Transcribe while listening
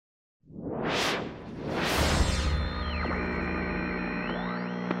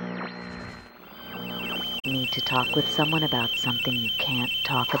Need to talk with someone about something you can't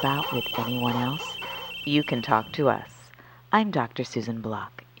talk about with anyone else? You can talk to us. I'm Dr. Susan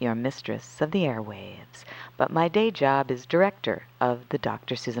Block, your mistress of the airwaves, but my day job is director of the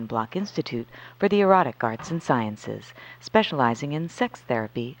Dr. Susan Block Institute for the Erotic Arts and Sciences, specializing in sex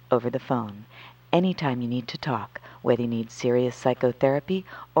therapy over the phone. Anytime you need to talk, whether you need serious psychotherapy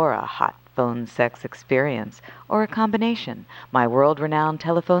or a hot phone sex experience, or a combination, my world-renowned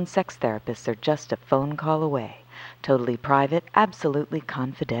telephone sex therapists are just a phone call away. Totally private, absolutely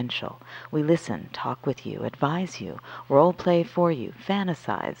confidential. We listen, talk with you, advise you, role play for you,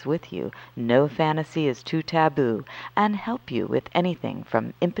 fantasize with you. No fantasy is too taboo, and help you with anything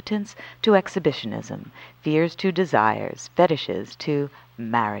from impotence to exhibitionism, fears to desires, fetishes to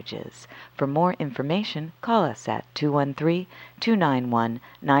marriages. For more information, call us at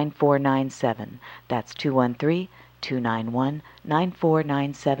 213-291-9497. That's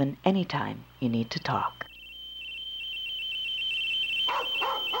 213-291-9497 anytime you need to talk.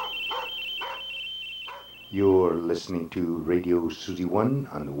 You're listening to Radio Susie One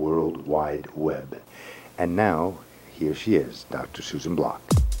on the World Wide Web. And now, here she is, Dr. Susan Block.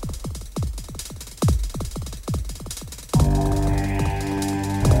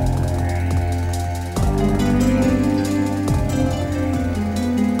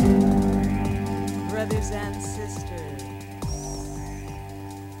 Brothers and sisters.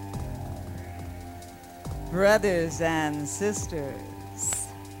 Brothers and sisters.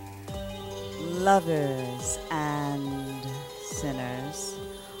 Lovers and sinners,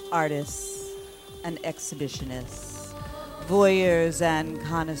 artists and exhibitionists, voyeurs and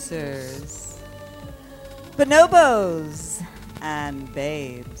connoisseurs, bonobos and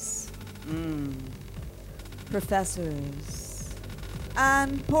babes, professors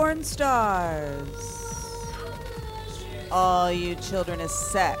and porn stars, all you children of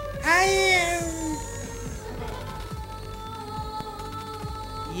sex.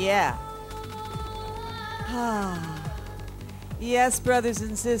 Yeah. Yes, brothers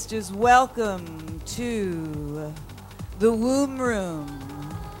and sisters, welcome to the womb room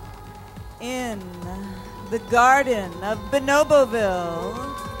in the garden of Bonoboville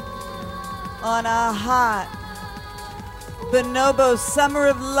on a hot Bonobo Summer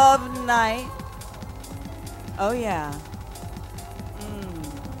of Love night. Oh, yeah.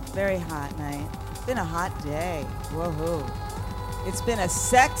 Very hot night. Been a hot day. Whoa-hoo. It's been a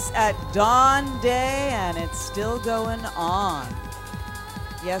sex at dawn day, and it's still going on.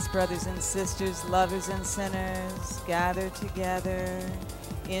 Yes, brothers and sisters, lovers and sinners, gather together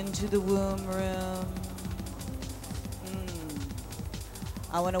into the womb room.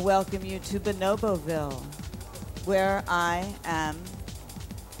 I want to welcome you to Bonoboville, where I am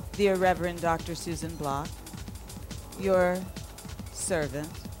the Reverend Dr. Susan Block, your servant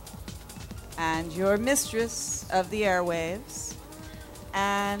and your mistress of the airwaves.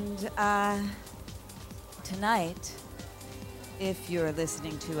 And tonight, if you're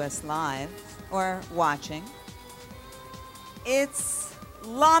listening to us live or watching, it's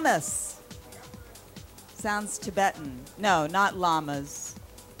Llamas. Sounds Tibetan. No, not llamas.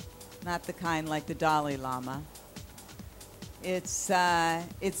 Not the kind like the Dalai Lama. It's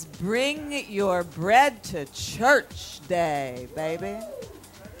Bring Your Bread to Church Day, baby.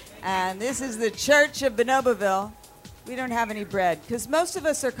 And this is the Church of Bonoboville. We don't have any bread, because most of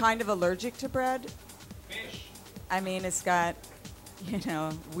us are kind of allergic to bread. Fish. I mean, it's got,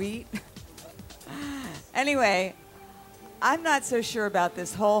 wheat. Anyway, I'm not so sure about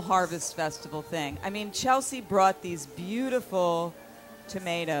this whole Harvest Festival thing. I mean, Chelsea brought these beautiful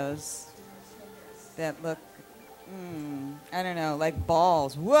tomatoes that look, I don't know, like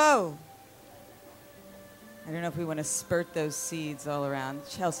balls. Whoa! I don't know if we want to spurt those seeds all around.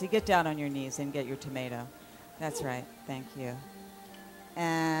 Chelsea, get down on your knees and get your tomato. That's right. Thank you.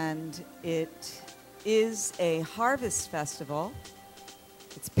 And it is a harvest festival.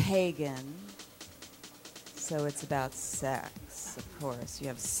 It's pagan. So it's about sex, of course. You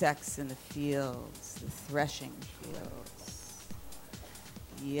have sex in the fields, the threshing fields.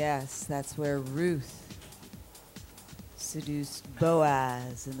 Yes, that's where Ruth seduced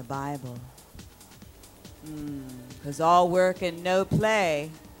Boaz in the Bible. Because all work and no play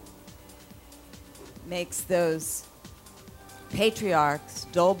makes those patriarchs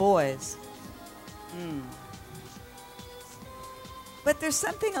dull boys. But there's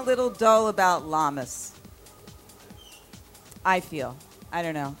something a little dull about llamas, I feel. I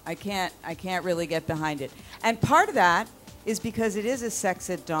don't know. I can't really get behind it. And part of that is because it is a Sex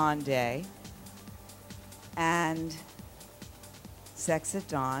at Dawn day. And Sex at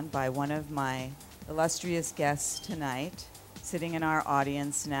Dawn by one of my illustrious guests tonight, sitting in our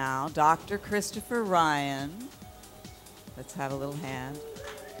audience now, Dr. Christopher Ryan. Let's have a little hand.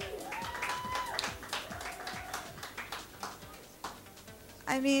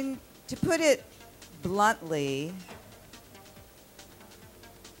 I mean, to put it bluntly,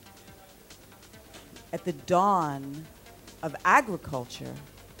 at the dawn of agriculture,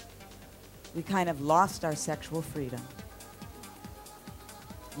 we kind of lost our sexual freedom.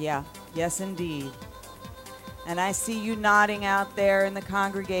 Yeah, yes indeed. And I see you nodding out there in the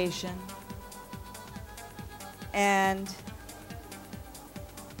congregation. And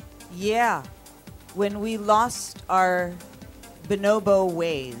yeah, when we lost our bonobo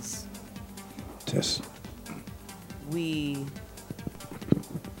ways, Yes. we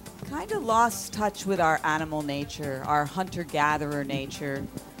kind of lost touch with our animal nature, our hunter-gatherer nature,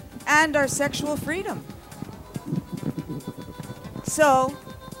 and our sexual freedom. So,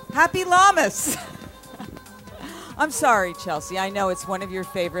 happy Lammas! I'm sorry, Chelsea. I know it's one of your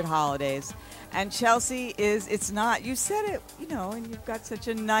favorite holidays. And Chelsea is, it's not, you said it, you know, and you've got such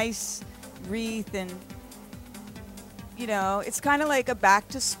a nice wreath and, you know, it's kind of like a back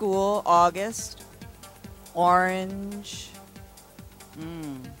to school August, orange,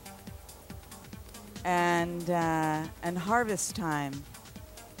 and harvest time,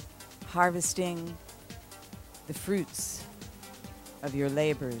 harvesting the fruits of your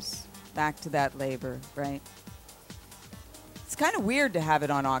labors, back to that labor, right? It's kind of weird to have it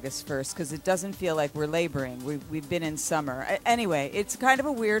on August 1st because it doesn't feel like we're laboring. We've been in summer. Anyway, it's kind of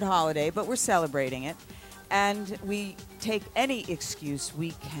a weird holiday, but we're celebrating it. And we take any excuse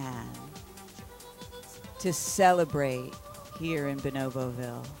we can to celebrate here in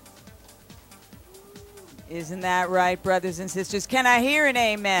Bonoboville. Isn't that right, brothers and sisters? Can I hear an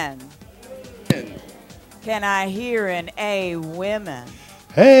amen? Can I hear an A, women?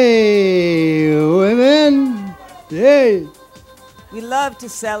 Hey, women! Yay! We love to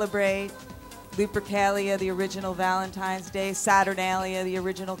celebrate Lupercalia, the original Valentine's Day, Saturnalia, the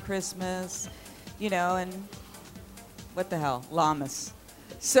original Christmas, you know, and what the hell, Lammas.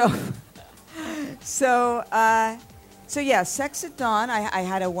 So yeah, Sex at Dawn. I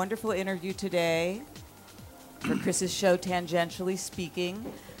had a wonderful interview today for Chris's show, Tangentially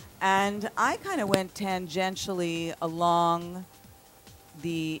Speaking, and I kind of went tangentially along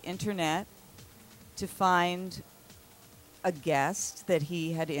the internet to find a guest that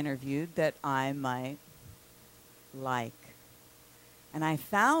he had interviewed that I might like. And I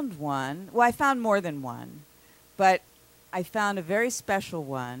found one. Well, I found more than one, but I found a very special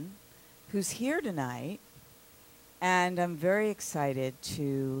one who's here tonight, and I'm very excited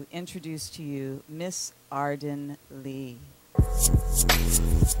to introduce to you Miss Arden Lee.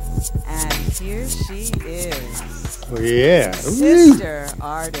 And here she is. Oh, yeah. Sister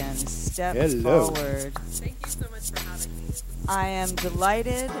Arden, step Hello. forward. Thank you so much for having me. I am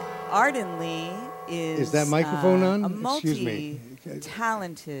delighted. Arden Lee is that microphone on? a Excuse me.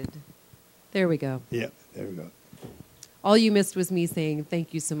 multi-talented. There we go. Yeah, there we go. All you missed was me saying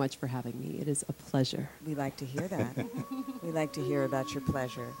thank you so much for having me. It is a pleasure. We like to hear that. We like to hear about your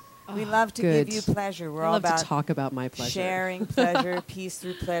pleasure. We Oh, love to good. give you pleasure. We're I all love about to talk about my pleasure. sharing pleasure, peace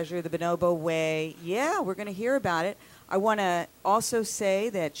through pleasure, the Bonobo way. Yeah, we're going to hear about it. I want to also say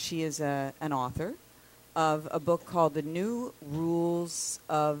that she is an author of a book called The New Rules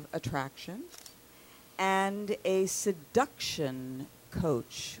of Attraction and a seduction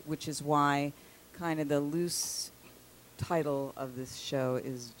coach, which is why kind of the loose title of this show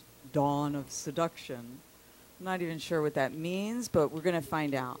is Dawn of Seduction. I'm not even sure what that means, but we're going to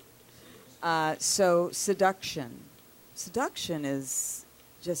find out. So seduction. Seduction is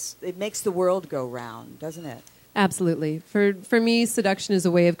just, it makes the world go round, doesn't it? Absolutely. For me, seduction is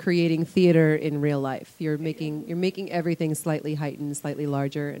a way of creating theater in real life. You're making everything slightly heightened, slightly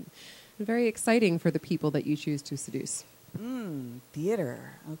larger, and very exciting for the people that you choose to seduce. Theater.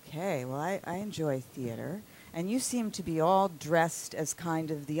 Okay. Well, I enjoy theater. And you seem to be all dressed as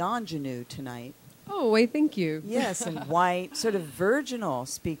kind of the ingenue tonight. Oh, why, thank you. Yes, and white, sort of virginal,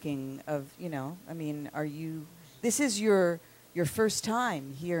 speaking of, you know, I mean, are you, this is your first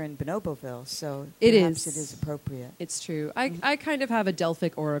time here in Bonoboville, so It perhaps is. it is appropriate. It's true. I kind of have a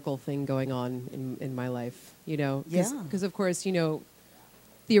Delphic oracle thing going on in my life, you know. Yeah. Because, of course, you know,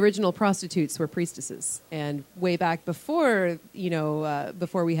 the original prostitutes were priestesses. And way back before, you know,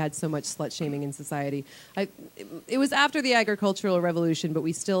 before we had so much slut-shaming in society, it was after the agricultural revolution, but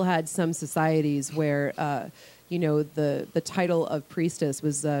we still had some societies where, you know, the title of priestess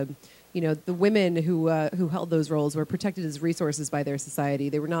was... you know, the women who held those roles were protected as resources by their society.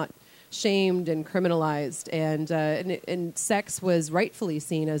 They were not shamed and criminalized, and sex was rightfully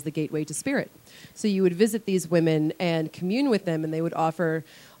seen as the gateway to spirit. So you would visit these women and commune with them, and they would offer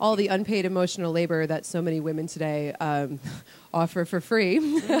all the unpaid emotional labor that so many women today offer for free.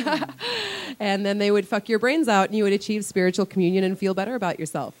 And then they would fuck your brains out, and you would achieve spiritual communion and feel better about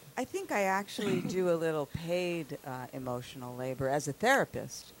yourself. I think I actually do a little paid emotional labor as a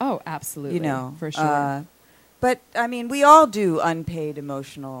therapist. Oh, absolutely. You know, for sure. But, I mean, we all do unpaid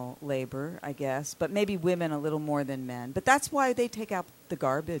emotional labor, I guess, but maybe women a little more than men. But that's why they take out the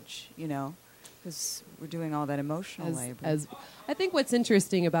garbage, you know, because we're doing all that emotional labor. I think what's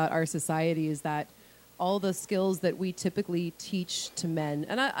interesting about our society is that all the skills that we typically teach to men,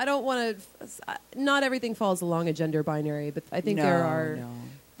 and I don't want to, not everything falls along a gender binary, but I think there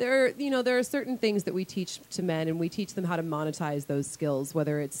are certain things that we teach to men, and we teach them how to monetize those skills,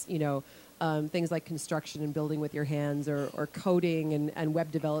 whether it's, things like construction and building with your hands, or coding and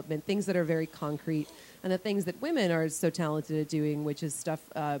web development, things that are very concrete, and the things that women are so talented at doing, which is stuff,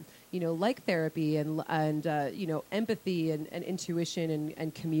 like therapy and empathy and intuition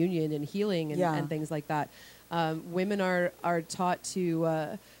and communion and healing and things like that. Women are taught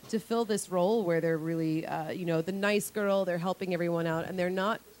to fill this role where they're really, the nice girl, they're helping everyone out, and they're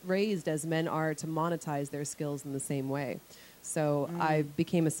not raised as men are to monetize their skills in the same way. So I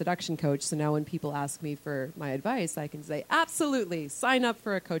became a seduction coach. So now when people ask me for my advice, I can say, absolutely, sign up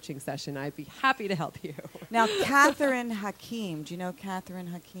for a coaching session. I'd be happy to help you. Now, Catherine Hakim, do you know Catherine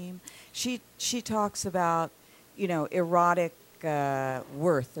Hakim? She talks about, erotic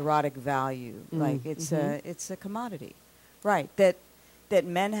worth, erotic value. Like it's a commodity, right? That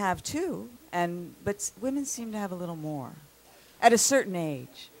men have too, but women seem to have a little more at a certain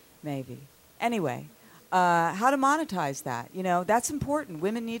age, maybe. Anyway. How to monetize that? That's important.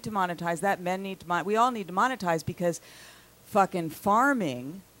 Women need to monetize that. Men need to we all need to monetize, because fucking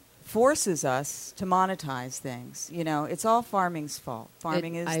farming forces us to monetize things. It's all farming's fault.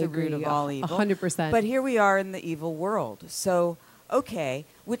 Farming is the root of all evil. 100%. But here we are in the evil world. So, okay,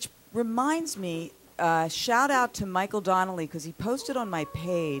 which reminds me, shout out to Michael Donnelly, because he posted on my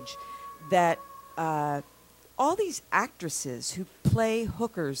page that all these actresses who play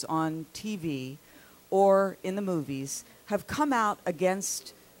hookers on TV or in the movies have come out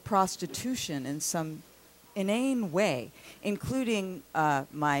against prostitution in some inane way, including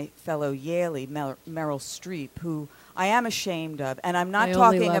my fellow Yaley, Meryl Streep, who I am ashamed of. And I'm not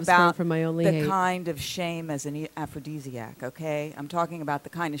talking about the kind of shame as an aphrodisiac, okay? I'm talking about the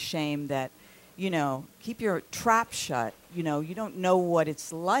kind of shame that, keep your trap shut. You don't know what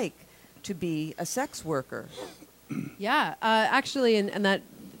it's like to be a sex worker. Yeah, actually, and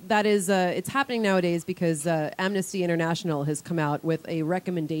that is, it's happening nowadays because Amnesty International has come out with a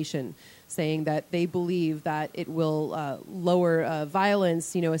recommendation saying that they believe that it will lower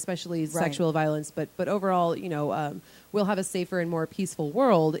violence, especially sexual violence, but overall, we'll have a safer and more peaceful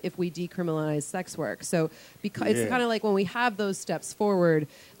world if we decriminalize sex work. So it's kind of like when we have those steps forward,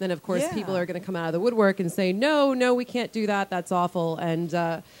 then of course people are going to come out of the woodwork and say, no, we can't do that. That's awful. And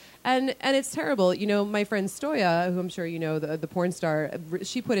it's terrible. My friend Stoya, who I'm sure you know, the porn star,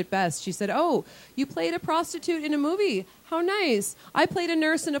 she put it best. She said, "Oh, you played a prostitute in a movie. How nice. I played a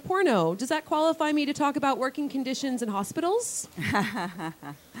nurse in a porno. Does that qualify me to talk about working conditions in hospitals?"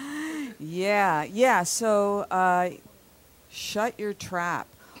 Yeah. So shut your trap.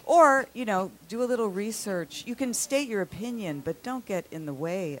 Or, do a little research. You can state your opinion, but don't get in the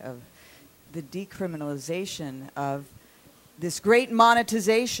way of the decriminalization of this great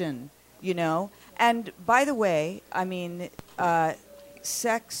monetization, And by the way, I mean,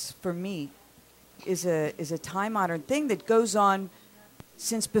 sex for meat is a time-honored thing that goes on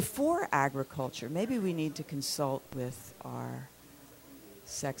since before agriculture. Maybe we need to consult with our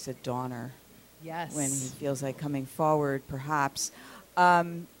sex at Donner. Yes. When he feels like coming forward, perhaps.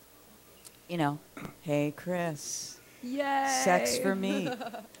 Hey, Chris. Yay. Sex for meat.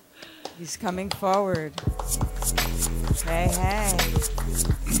 He's coming forward. Hey.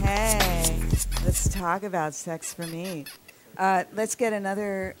 Let's talk about sex for meat. Let's get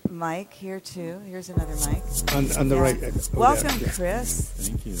another mic here, too. Here's another mic. On the right. Welcome, Chris.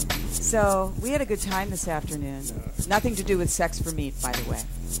 Thank you. So we had a good time this afternoon. Nothing to do with sex for meat, by the way.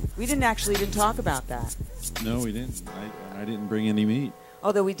 We didn't talk about that. No, we didn't. I didn't bring any meat.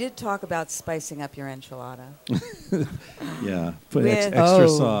 Although we did talk about spicing up your enchilada. Yeah, put With extra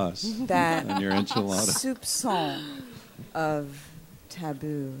sauce that on your enchilada. soupçon of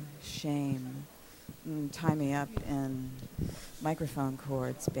taboo, shame. Tie me up in microphone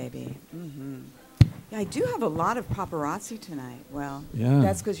cords, baby. Mm-hmm. Yeah, I do have a lot of paparazzi tonight. Well, yeah.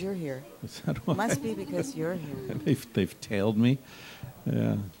 That's because you're here. Is that why? Must be because you're here. They've tailed me.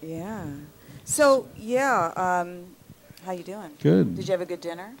 Yeah. Yeah. So, yeah, how you doing? Good. Did you have a good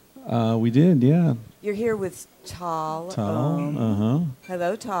dinner? We did, yeah. You're here with Tal. Tal,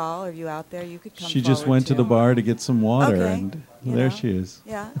 Hello, Tal. Are you out there? You could come She just forward, went to too. the bar to get some water, Okay. and You there know. she is.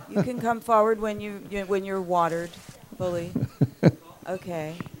 Yeah, you can come forward when when you're watered fully.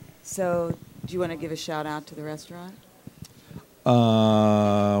 Okay. So, do you want to give a shout out to the restaurant?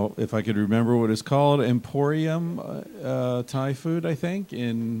 If I could remember what it's called, Emporium Thai food, I think,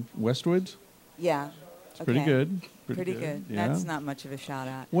 in Westwoods. Yeah. It's pretty good. Pretty good. Yeah. That's not much of a shout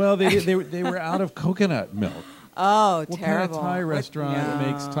out. Well, they were out of coconut milk. Oh, What terrible. kind of Thai What- restaurant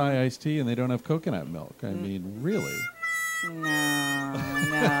makes no. Thai iced tea and they don't have coconut milk? I mean, really? No.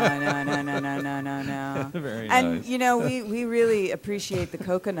 Very And nice. you know, we really appreciate the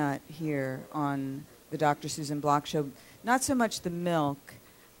coconut here on the Dr. Susan Block Show. Not so much the milk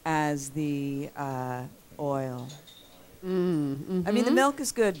as the oil. I mean, the milk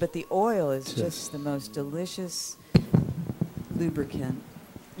is good, but the oil is just the most delicious lubricant.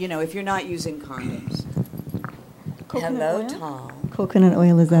 You know, if you're not using condoms. Coconut Hello, oil? Tom. Coconut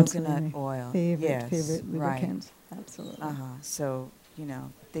oil is Coconut absolutely oil. favorite Yes, favorite right. lubricant. Absolutely. So, you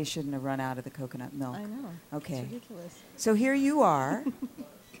know, they shouldn't have run out of the coconut milk. I know. Okay. It's ridiculous. So here you are.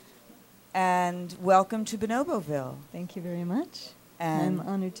 And welcome to Bonoboville. Thank you very much. And I'm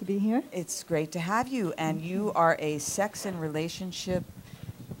honored to be here. it's great to have you. And you are a sex and relationship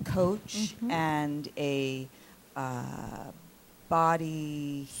coach Mhm. and a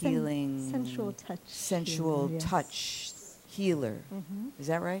body healing, sensual touch sensual healer, yes. touch healer. Mhm. Is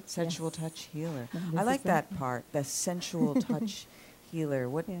that right? Sensual Yes. touch healer. That I is like that exactly. part. The sensual touch healer.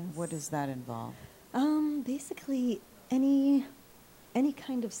 What Yes. does that involve? Basically, any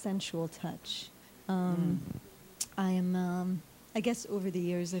kind of sensual touch. I am. I guess over the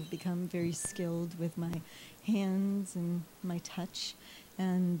years I've become very skilled with my hands and my touch,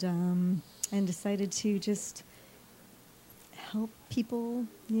 and decided to just help people,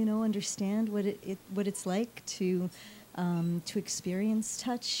 understand what it's like to experience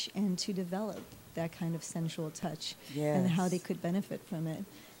touch and to develop that kind of sensual touch, and how they Yes. could benefit from it.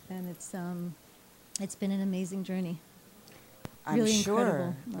 And it's been an amazing journey. I'm really sure.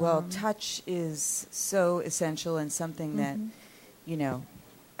 incredible. Well, touch is so essential and something that, Mhm. you know,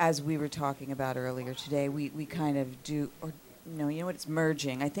 as we were talking about earlier today, we kind of do, or you know what, it's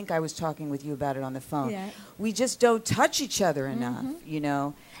merging. I think I was talking with you about it on the phone. Yeah. We just don't touch each other enough, Mhm. you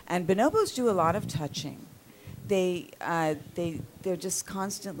know. And bonobos do a lot of touching. They're just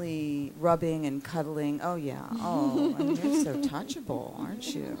constantly rubbing and cuddling. Oh yeah. Oh, I mean, you're so touchable,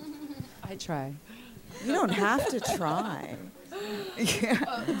 aren't you? I try. You don't have to try.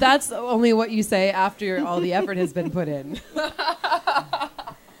 Yeah. That's only what you say after all the effort has been put in.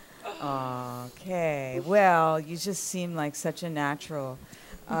 Okay. Well, you just seem like such a natural.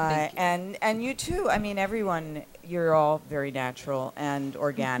 Thank you. And you too. I mean, everyone, you're all very natural and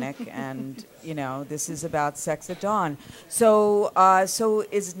organic, and you know, this is about sex at dawn. So, so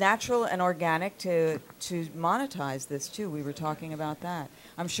is natural and organic to monetize this too? We were talking about that.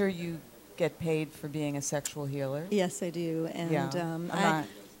 I'm sure you get paid for being a sexual healer. Yes, I do. And Yeah. I'm not-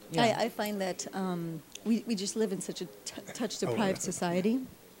 yeah. I find that we just live in such a touch-deprived society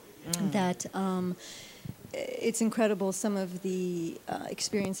that it's incredible some of the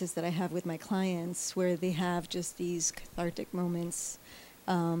experiences that I have with my clients where they have just these cathartic moments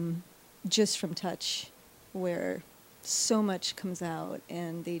just from touch, where so much comes out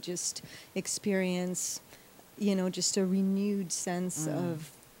and they just experience, just a renewed sense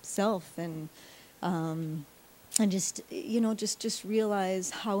of self and just just realize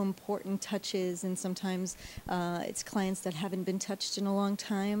how important touch is. And sometimes it's clients that haven't been touched in a long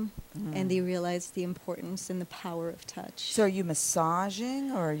time, and they realize the importance and the power of touch. So are you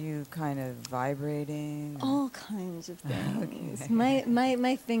massaging, or are you kind of vibrating? All kinds of things. Okay.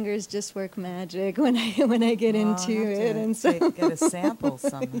 My fingers just work magic when I get Well, I'll into have it, to and so get a sample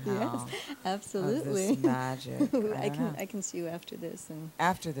somehow. absolutely. Of this magic. I don't know. can see you after this, and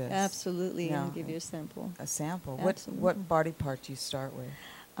After this. absolutely, No. and give you a sample. A sample. Absolutely. What body part do you start with?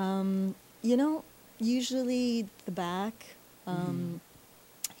 Usually the back.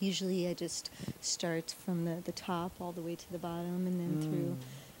 Usually I just start from the top all the way to the bottom, and then through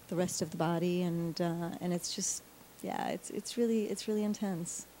the rest of the body, and it's just, it's really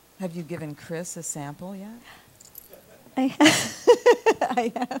intense. Have you given Chris a sample yet?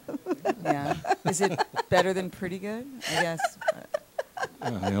 I have. Yeah. Is it better than pretty good? I guess.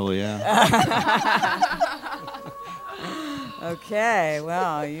 Hell yeah. Okay.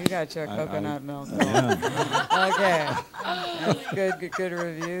 Well, you got your coconut milk. going. Yeah. Okay. That's good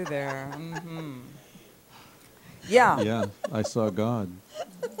review there. Yeah. Yeah, I saw God.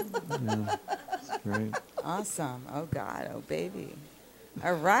 Yeah, it's great. Awesome. Oh, God. Oh, baby.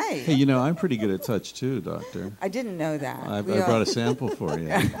 All right. Hey, I'm pretty good at touch too, Doctor. I didn't know that. I We all brought a sample for you.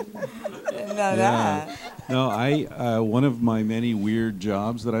 didn't know Yeah. that. No, one of my many weird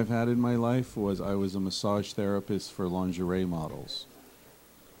jobs that I've had in my life was I was a massage therapist for lingerie models.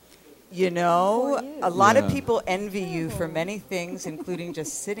 You know, For you. a lot of Yeah. people envy you for many things, including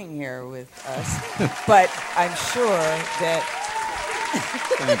just sitting here with us. But I'm sure that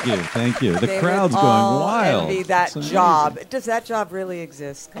Thank you. The they crowd's would going all wild. envy that It's amazing. job. Does that job really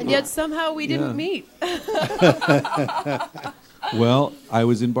exist? Come And on. yet somehow we didn't Yeah. meet. Well, I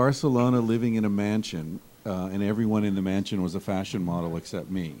was in Barcelona living in a mansion, and everyone in the mansion was a fashion model except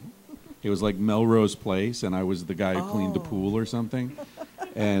me. It was like Melrose Place, and I was the guy who cleaned the pool or something.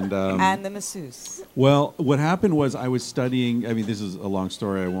 And And the masseuse. well, what happened was I was studying. I mean, this is a long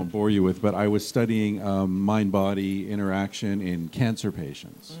story I won't bore you with, but I was studying mind-body interaction in cancer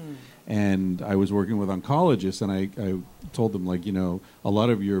patients. And I was working with oncologists, and I told them, like, a lot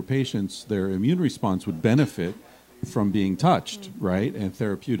of your patients, their immune response would benefit from being touched, right? And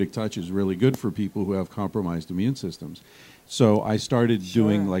therapeutic touch is really good for people who have compromised immune systems. So I started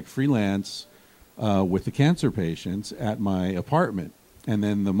doing like freelance with the cancer patients at my apartment. And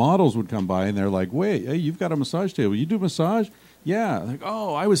then the models would come by and they're like, wait, hey, you've got a massage table. You do massage? Yeah. Like,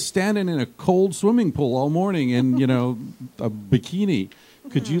 oh, I was standing in a cold swimming pool all morning in, a bikini.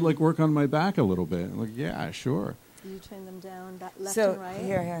 Could you like work on my back a little bit? I'm like, yeah, sure. Did you turn them down left So and right?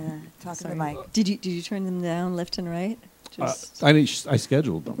 here, talk to the mic. Did you turn them down left and right? Just I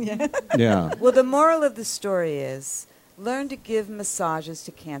scheduled them. Yeah. Well, the moral of the story is learn to give massages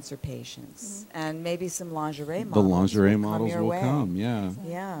to cancer patients, and maybe some lingerie models. The lingerie will come models your will way. come. Yeah.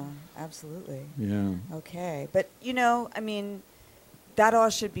 Yeah, absolutely. Yeah. Okay, but that all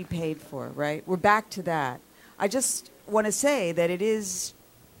should be paid for, right? We're back to that. I just want to say that it is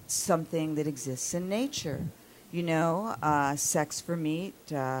something that exists in nature. Sex for meat,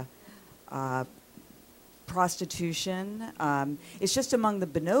 prostitution. It's just among the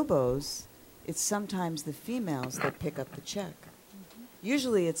bonobos, it's sometimes the females that pick up the check.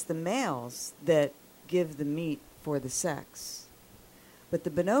 Usually it's the males that give the meat for the sex. But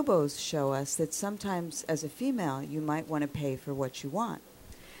the bonobos show us that sometimes as a female, you might want to pay for what you want.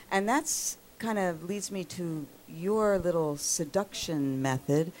 And that's kind of leads me to your little seduction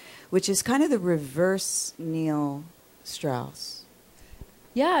method, which is kind of the reverse Neil Strauss.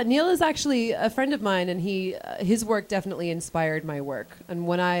 Yeah, Neil is actually a friend of mine, and his work definitely inspired my work. And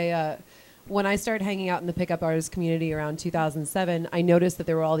when I started hanging out in the pickup artist community around 2007, I noticed that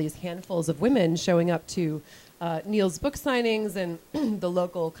there were all these handfuls of women showing up to Neil's book signings and the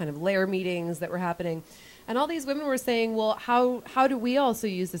local kind of lair meetings that were happening. And all these women were saying, well, how do we also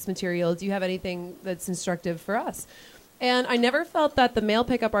use this material? Do you have anything that's instructive for us? And I never felt that the male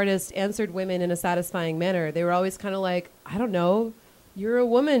pickup artist answered women in a satisfying manner. They were always kind of like, I don't know, you're a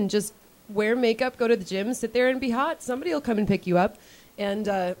woman, just wear makeup, go to the gym, sit there and be hot. Somebody will come and pick you up. And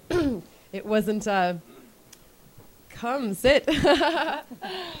it wasn't, come sit.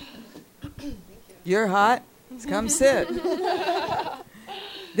 You're hot. Come sit.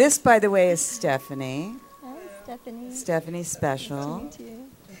 This, by the way, is Stephanie. Hi, Stephanie. Stephanie Special. Nice to meet you.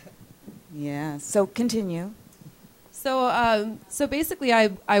 Yeah. So continue. So basically,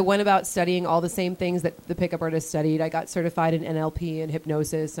 I went about studying all the same things that the pickup artist studied. I got certified in NLP and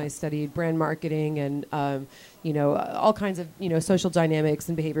hypnosis. I studied brand marketing and all kinds of social dynamics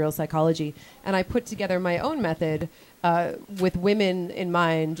and behavioral psychology. And I put together my own method with women in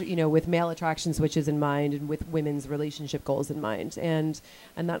mind, with male attraction switches in mind, and with women's relationship goals in mind. And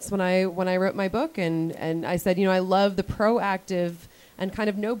that's when I wrote my book. And I said, I love the proactive and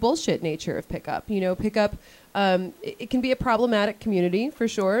kind of no bullshit nature of pickup. Pickup. It can be a problematic community for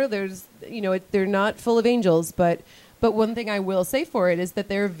sure. There's, they're not full of angels, but one thing I will say for it is that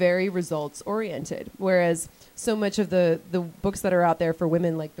they're very results oriented. Whereas so much of the books that are out there for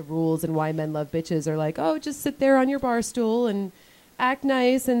women, like The Rules and Why Men Love Bitches, are like, oh, just sit there on your bar stool and act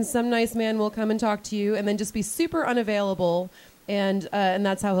nice, and some nice man will come and talk to you, and then just be super unavailable. And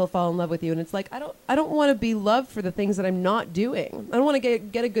that's how he'll fall in love with you. And it's like, I don't want to be loved for the things that I'm not doing. I don't want to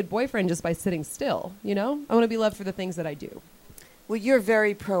get a good boyfriend just by sitting still, I want to be loved for the things that I do. Well, you're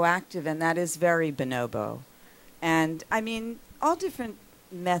very proactive, and that is very bonobo. And, all different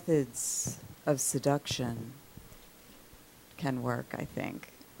methods of seduction can work, I think,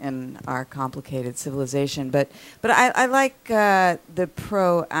 in our complicated civilization. But I like the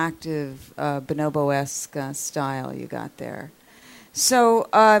proactive bonobo-esque style you got there. So,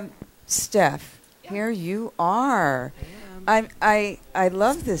 Steph, here you are. I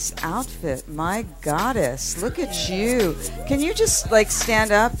love this outfit. My goddess, look at you. Can you just like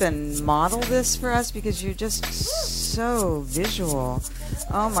stand up and model this for us because you're just so visual.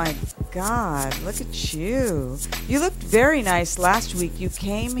 Oh my God, look at you. You looked very nice last week. You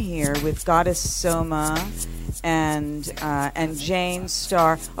came here with Goddess Soma and Jane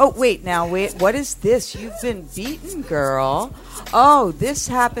Starr. Oh wait, what is this? You've been beaten, girl. Oh, this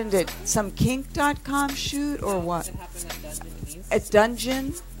happened at some kink.com shoot or what? It happened at Dungeon East. At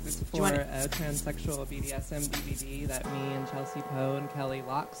Dungeon? It's for a transsexual BDSM DVD that me and Chelsea Poe and Kelly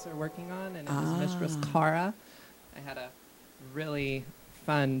Locks are working on, and it was Mistress Cara. I had a really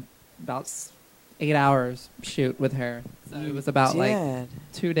fun, about 8 hours shoot with her. So it was about like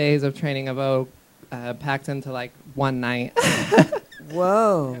 2 days of training of Vogue packed into like one night.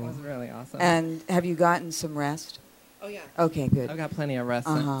 Whoa. It was really awesome. And have you gotten some rest? Oh, yeah. Okay, good. I've got plenty of rest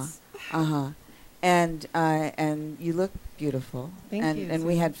since. And you look beautiful. Thank you. And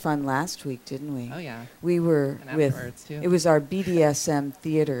we had fun last week, didn't we? Oh, yeah. We were And with, afterwards, too. it was our BDSM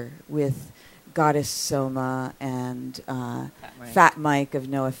theater with Goddess Soma and Fat Mike of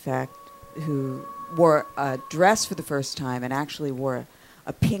No Effect, who wore a dress for the first time and actually wore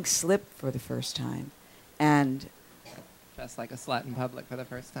a pink slip for the first time. And Dressed like a slut in public for the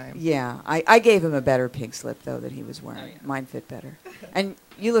first time. yeah, I gave him a better pink slip, though, that he was wearing. Oh, yeah. Mine fit better. And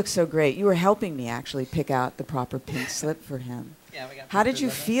you look so great. You were helping me actually pick out the proper pink slip for him. Yeah, we got How did pictures you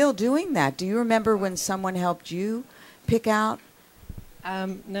of it. feel doing that? Do you remember when someone helped you pick out?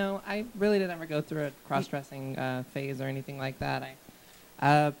 No, I really didn't ever go through a cross-dressing phase or anything like that.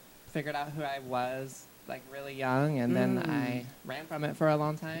 I figured out who I was like really young, and then I ran from it for a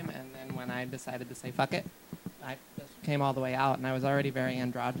long time. And then when I decided to say fuck it, I just came all the way out, and I was already very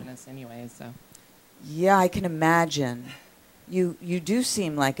androgynous anyway. So Yeah, I can imagine. You do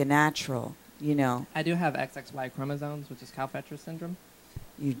seem like a natural, you know. I do have XXY chromosomes, which is Cowfetcher syndrome.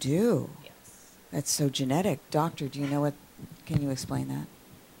 You do. Yes. That's so genetic. Doctor, do you know what? Can you explain that?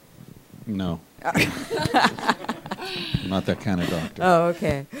 No. I'm not that kind of doctor. Oh,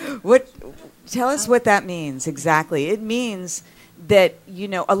 okay. Tell us what that means exactly. It means that, you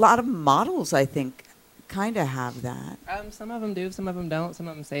know, a lot of models, I think, kind of have that. Some of them do, some of them don't. Some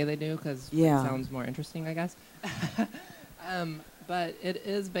of them say they do because Yeah. it sounds more interesting, I guess. But it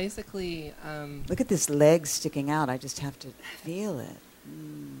is basically... Look at this leg sticking out. I just have to feel it.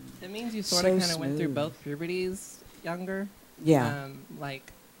 It means you sort So of kind of went through smooth. both puberties younger. Yeah.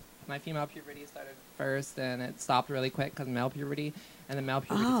 Like my female puberty started first, and it stopped really quick because male puberty, and then male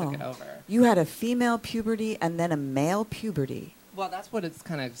puberty took it over. You had a female puberty and then a male puberty. Well, that's what it's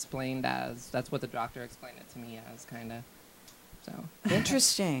kind of explained as. That's what the doctor explained it to me as, kind of. So.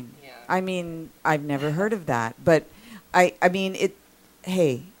 Interesting. Yeah. I mean, I've never heard of that, but I mean, it.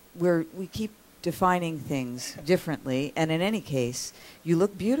 Hey, we keep defining things differently, and in any case, you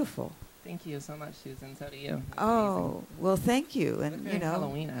look beautiful. Thank you so much, Susan. So do you. It's Oh, well, thank you. amazing. And Look you very know,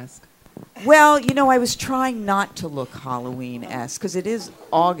 Halloween-esque. well, you know, I was trying not to look Halloween-esque because it is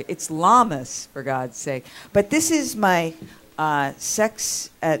it's Lammas, for God's sake. But this is my Sex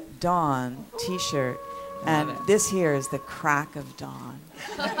at Dawn T-shirt, and Love it. this here is the Crack of Dawn.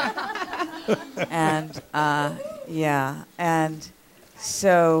 And yeah, and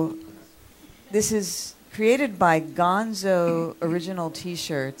so this is created by Gonzo Original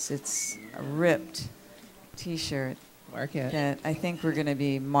T-shirts. It's a ripped T-shirt Work it. that I think we're going to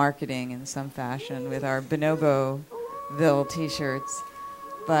be marketing in some fashion with our Bonoboville T-shirts.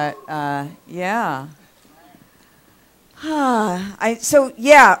 But yeah.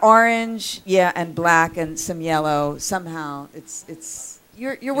 Orange, and black and some yellow. Somehow it's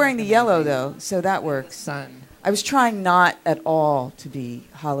you're wearing the yellow though, so that works. Sun. I was trying not at all to be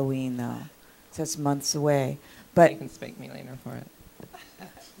Halloween though. So that's months away. But You can spank me later for it.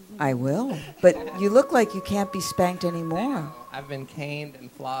 I will. But you look like you can't be spanked anymore. I've been caned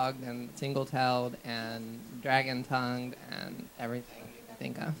and flogged and single-tailed and dragon-tongued and everything you can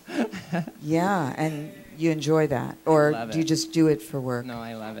think of. Yeah, and you enjoy that? Or Love do you it. just do it for work? No,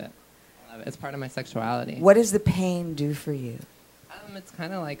 I love it. It's part of my sexuality. What does the pain do for you? It's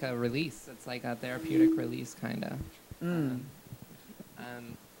kind of like a release. It's like a therapeutic release, kind of. Mm.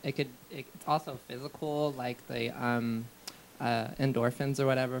 It's also physical, like the endorphins or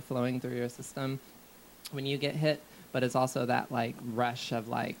whatever flowing through your system when you get hit. But it's also that like rush of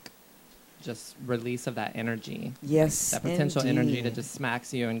like just release of that energy. Yes, That potential energy that indeed. just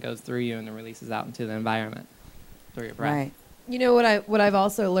smacks you and goes through you and then releases out into the environment through your breath. Right. You know what I've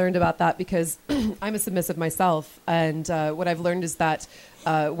also learned about that, because I'm a submissive myself, and what I've learned is that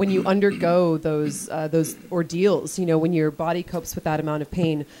when you undergo those ordeals, you know, when your body copes with that amount of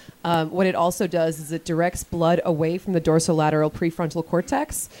pain, what it also does is it directs blood away from the dorsolateral prefrontal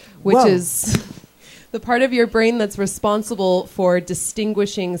cortex, which Whoa. is the part of your brain that's responsible for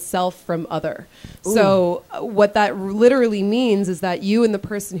distinguishing self from other. So what that literally means is that you and the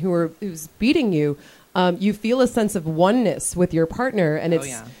person who's beating you, you feel a sense of oneness with your partner, and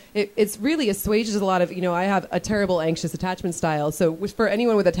it's really assuages a lot of, you know, I have a terrible anxious attachment style. So for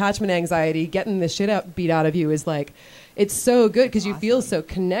anyone with attachment anxiety, getting the shit beat out of you is like, it's so good because you feel so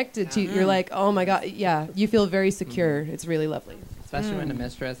connected to, you're like, oh my God, yeah, you feel very secure. It's really lovely. Especially when the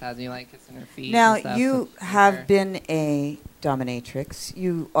mistress has you like kissing her feet. Now, and stuff, you so have secure. been a dominatrix.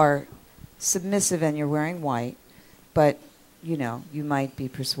 You are submissive and you're wearing white, but, you know, you might be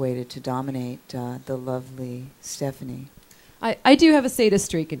persuaded to dominate the lovely Stephanie. I do have a sadist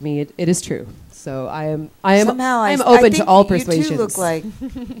streak in me. It is true. So I am Somehow I am I open think to all you persuasions. two look like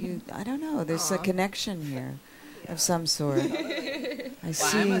you. I don't know. There's a connection here of some sort. I Well,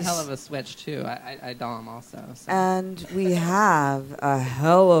 see. I'm a hell of a switch too. I dom also. So. And we have a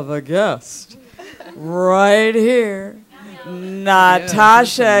hell of a guest right here.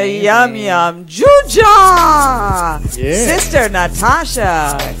 Natasha amazing. Yum Yum Juja! Sister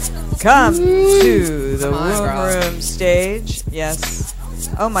Natasha, come to the Come on, womb girl. room stage. Yes.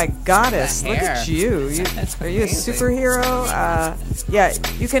 Oh my goddess, That look hair. at you. Are you a amazing. superhero? Yeah,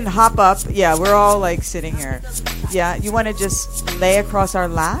 you can hop up. Yeah, we're all like sitting here. Yeah, you want to just lay across our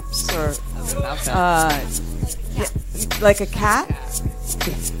laps or yeah, like a cat?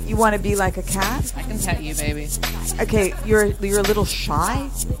 You want to be like a cat? I can pet you, baby. Okay, you're a little shy.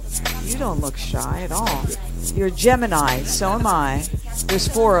 You don't look shy at all. You're a Gemini, so am I. There's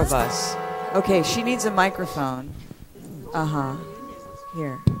 4 of us. Okay, she needs a microphone.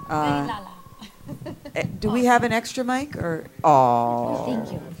 Here. Do we have an extra mic or? Oh,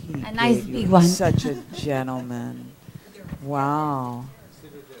 Thank you. he A nice gave you big one. Such a gentleman. Wow.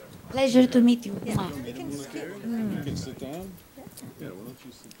 Pleasure to meet you.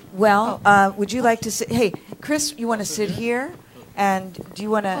 Well, would you like to sit? Hey, Chris, you want to sit here? And do you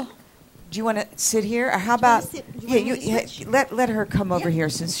want to? Do you want to sit here? Or how about? Yeah, let her come over here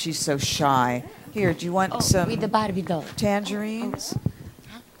since she's so shy. Here, do you want some With the Barbie doll. tangerines?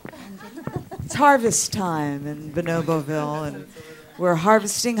 It's harvest time in Bonoboville, and we're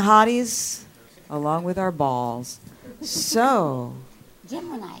harvesting hotties along with our balls. So,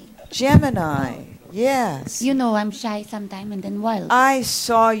 Gemini, yes. You know I'm shy sometimes and then wild. I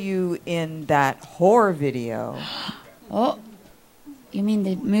saw you in that horror video. Oh, you mean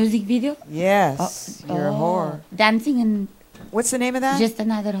the music video? Yes, you're a whore. Dancing and What's the name of that? just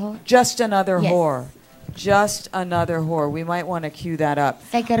another whore. Just Another Yes. Whore. Just Another Whore. We might want to cue that up.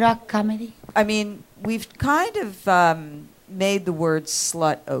 It's like a rock comedy. I mean, we've kind of made the word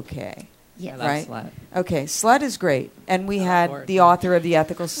slut okay. Yes. I love Right? slut. Okay, slut is great. And we had course. the author of The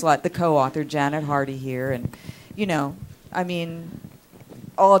Ethical Slut, the co-author, Janet Hardy here. And, you know, I mean,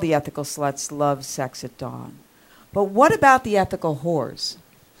 all the ethical sluts love sex at dawn. But what about the ethical whores?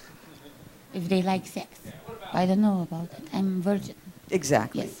 If they like sex. I don't know about it. I'm virgin.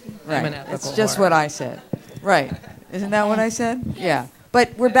 Exactly. Yes. Right. I'm an ethical That's just whore. what I said. Right. Isn't that what I said? Yeah.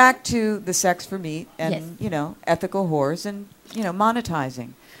 But we're back to the sex for meat and, Yes. you know, ethical whores and, you know, monetizing.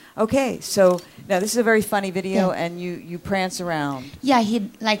 Okay, so now this is a very funny video, Yeah. and you prance around. Yeah,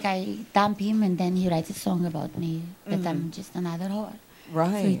 I dump him and then he writes a song about me that I'm just another whore.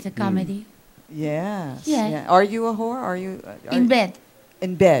 Right. So it's a comedy. Yes. Yeah. Are you a whore? Are you In bed.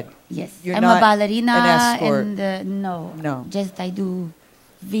 In bed. Yes. You're I'm not a ballerina an escort. and no. No. Just I do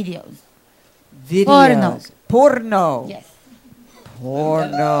videos. Videos. Porno. Yes.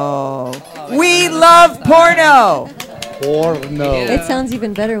 Porno. We love porno. Porno. It sounds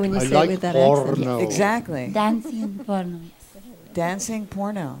even better when you I say like it with that accent. porno. Exactly. Dancing and porno. Yes. Dancing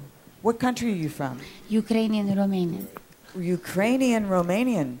porno. What country are you from? Ukrainian, Romanian. Ukrainian,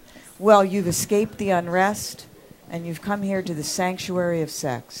 Romanian. Well, you've escaped the unrest, and you've come here to the sanctuary of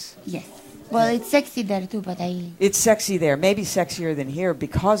sex. Yes. Well, it's sexy there too, but It's sexy there, maybe sexier than here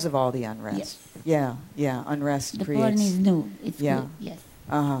because of all the unrest. Yes. Yeah, unrest the porn creates. is new. It's Yeah. good. Yes.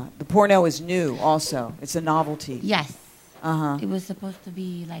 The porno is new also. It's a novelty. Yes. Uh-huh. It was supposed to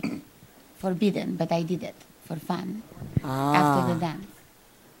be like forbidden, but I did it for fun Ah. after the dance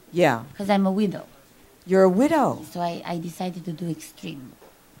Yeah. because I'm a widow. You're a widow. So I decided to do extreme.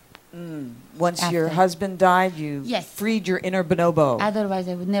 Once your After. husband died, you Yes. freed your inner bonobo. Otherwise,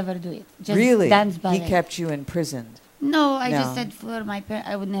 I would never do it. Just Really? dance He ballet. kept you imprisoned. No, I No. just said for my parents,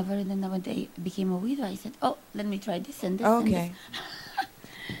 I would never. Then when I became a widow, I said, "Oh, let me try this and this." and Okay.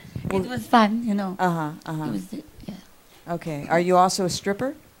 this. It was fun, you know. Uh-huh, It uh-huh. was, yeah. Okay. Are you also a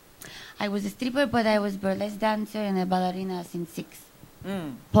stripper? I was a stripper, but I was burlesque dancer and a ballerina since 6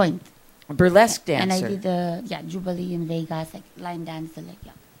 Mm. point. A burlesque And dancer. I did the Jubilee in Vegas, like line dancer, like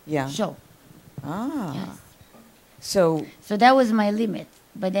Yeah. show. Ah. Yes. So, So that was my limit.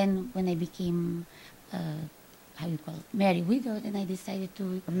 But then when I became, how you call it, married widow, then I decided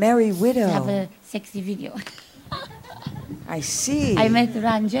to a merry widow. have a sexy video. I see. I met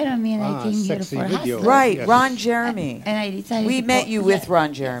Ron Jeremy and I came here sexy for video. Hustler. Right, Yes. Ron Jeremy. And I decided We to met go- you with yes,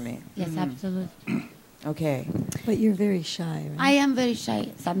 Ron Jeremy. Yes, absolutely. Okay. But you're very shy, right? I am very shy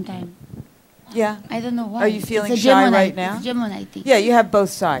sometimes. Yeah. I don't know why. Are you It's feeling a shy Gemini- right now? It's Gemini thing. Yeah, you have both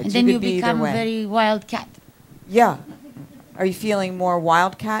sides. And then you could be either become way. very wildcat. Yeah. Are you feeling more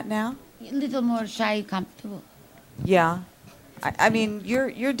wildcat now? A little more shy, comfortable. Yeah. I mean,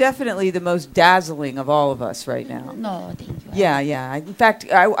 you're definitely the most dazzling of all of us right now. No, thank you. Yeah, yeah. In fact,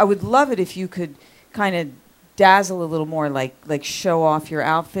 I would love it if you could kind of dazzle a little more, like show off your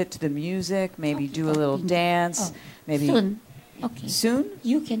outfit to the music, maybe do a little dance, Oh, maybe soon. Okay. Soon?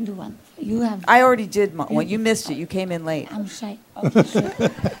 You can do one. You have. I already did one. You missed it. You came in late. I'm shy. Okay, sure.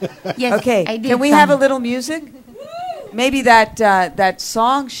 Yes. Okay. I did Can we have a some. little music? Maybe that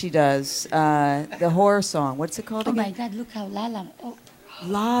song she does, the horror song. What's it called Oh again? my God! Look how Lala. Oh,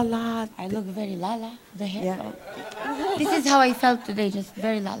 La La. I look very Lala. The hair. Yeah. Oh. This is how I felt today. Just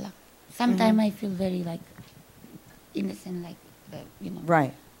very Lala. Sometimes I feel very like innocent, like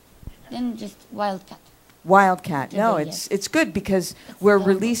Right. Then just wildcat. Wildcat. No, Today, it's good because we're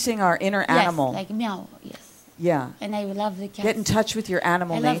releasing our inner animal. Yes, like meow. Yes. Yeah. And I love the cats. Get in touch with your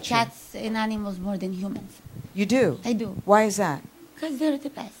animal I nature. love cats and animals more than humans. You do? I do. Why is that? Because they're the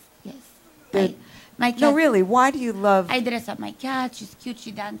best. Yes. They're- My cat. No, really. Why do you love? I dress up my cat. She's cute.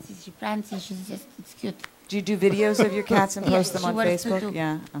 She dances. She prances. It's cute. Do you do videos of your cats and Yes, post them she on wears Facebook? tutu.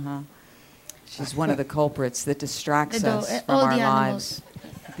 Yeah. She's one of the culprits that distracts The us from all our the lives.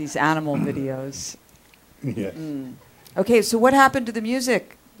 animals. These animal videos. Yes. Okay, so what happened to the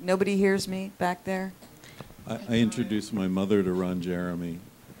music? Nobody hears me back there. I introduced my mother to Ron Jeremy.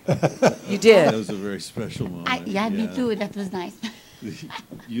 You That did. was a very special moment. Yeah, me too. That was nice.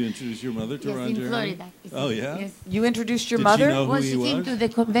 You introduced your mother to Yes, Ron in Jeremy? Florida. Oh, yeah? Yes. You introduced your Did she mother. know Well, who she he came was? to the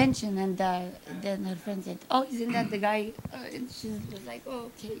convention, and then her friend said, "Oh, isn't that the guy?" And she was like, "Oh,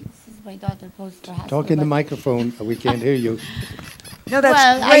 okay, this is my daughter posed for Hustler." Talk in the but- microphone. We can't hear you. No, that's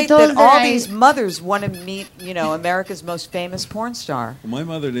Well, I great told that her all I- these mothers want to meet, America's most famous porn star. Well, my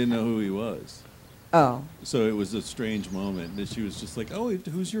mother didn't know who he was. Oh. So it was a strange moment that she was just like, "Oh,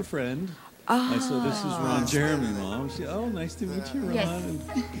 who's your friend?" I said, "This is Ron Jeremy, Mom." She, "Oh, nice to meet you, Ron." Yes.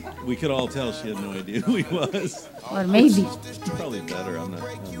 And we could all tell she had no idea who he was. Or maybe. Probably better. I'm not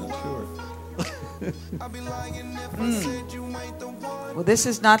sure. Well, this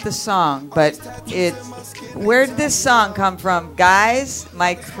is not the song, but where did this song come from? Guys,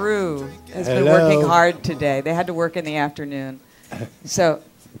 my crew has been working Hello. hard today. They had to work in the afternoon. So,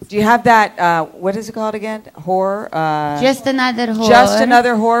 do you have that, what is it called again? Horror? Just another horror. Just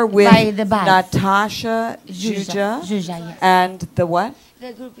Another Horror with by the Buzz. Natasha Juja. Juja, yes. And the what?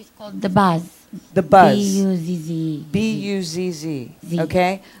 The group is called The Buzz. The Buzz. B-U-Z-Z. B-U-Z-Z. Z.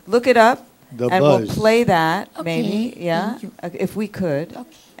 Okay? Look it up. The and Buzz. we'll play that, Okay, maybe. Yeah? thank you. If we could. Okay.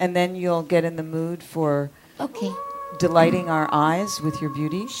 And then you'll get in the mood for Okay, delighting our eyes with your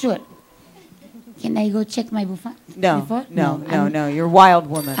beauty. sure. Can I go check my bouffant? No, before? no, I'm- You're a wild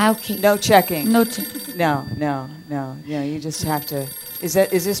woman. Okay. No checking. No check. No. Yeah, you just have to. Is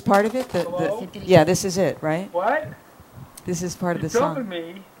this part of it? Yeah, this is it, right? What? This is part of You the dumping song.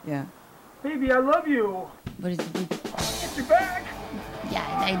 me? Yeah. Baby, I love you. What is it? Get you back. Yeah,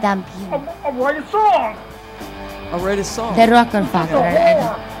 I dump you. I'll write a song. I wrote a song. The rocker factor. You're I a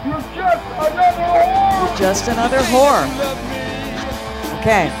whore. You're just another You're just another whore. whore.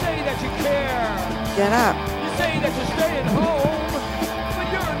 Okay, Say that you care. get up. You say that you're staying home, but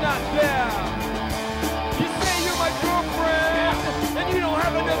you're not there. You say you're my girlfriend, and you don't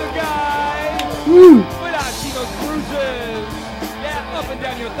have another guy. But I see those bruises, yeah, up and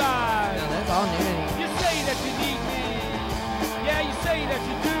down your thighs. No, that's all nudity. You say that you need me, yeah, you say that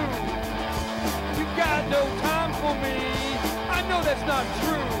you do. You got no time for me, I know that's not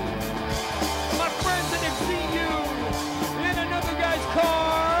true. My friends said they've seen you in another guy's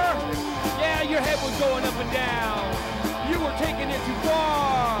car. Yeah, your head was going up and down. You were taking it too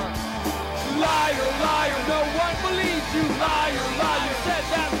far. Liar, liar, no one believes you. Liar, liar, you said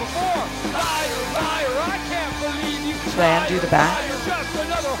that before. Liar, liar, I can't believe you. Should I undo the back? Liar, just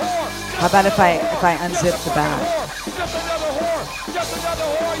another whore. How about if I unzip the back? another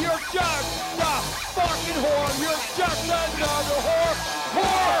whore. You're just a fucking whore. You're just another whore.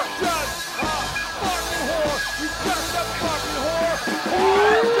 Whore, just a fucking whore. You're just a fucking whore.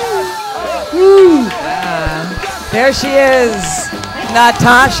 Whore, just a Woo! There she is,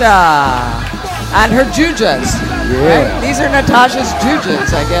 Natasha, and her jujas. Yeah. Right? These are Natasha's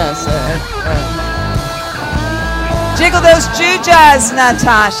jujas, I guess. Jiggle those jujas,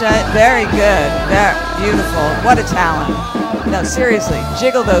 Natasha. Very good. Very beautiful. What a talent. No, seriously,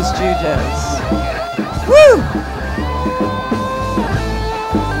 jiggle those jujas. Woo!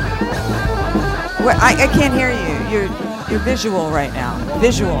 Well, I can't hear you. You're visual right now.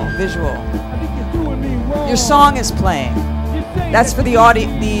 Visual. Your song is playing. That's for the audio.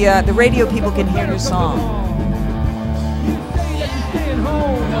 The radio people can hear your song.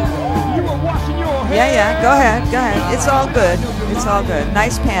 Yeah. Go ahead. It's all good.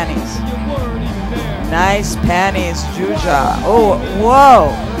 Nice panties. Juja. Oh, whoa!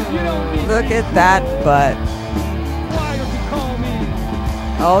 Look at that butt.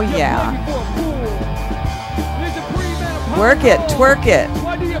 Oh yeah. Work it, twerk it.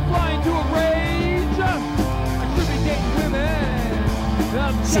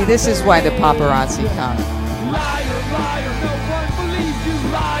 See, this is why the paparazzi come.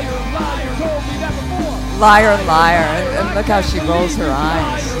 Liar. And look how she rolls her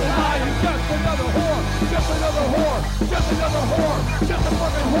eyes.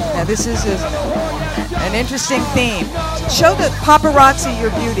 Now this is an interesting theme. Show the paparazzi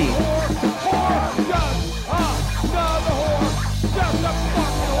your beauty.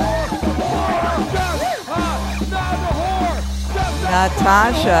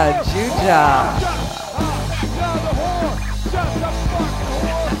 Natasha Juja.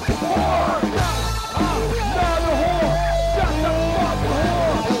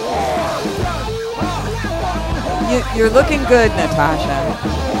 You're looking good, Natasha.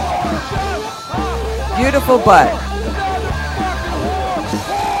 Beautiful butt.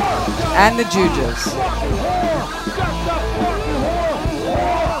 And the jujas.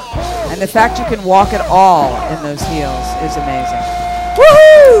 And the fact you can walk at all in those heels is amazing.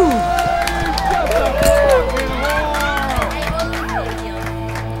 Woohoo!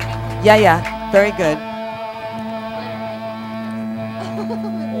 Yeah. Very good.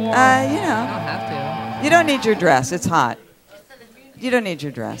 You don't need your dress. It's hot. You don't need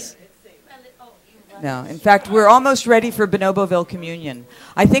your dress. No. In fact, we're almost ready for Bonoboville Communion.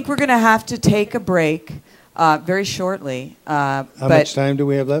 I think we're going to have to take a break very shortly. How much time do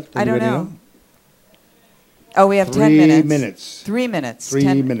we have left? I don't know. Oh, we have 10 minutes. 3 minutes.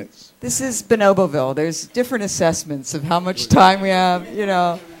 3 minutes. This is Bonoboville. There's different assessments of how much time we have.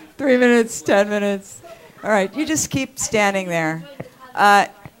 3 minutes, 10 minutes. All right, you just keep standing there.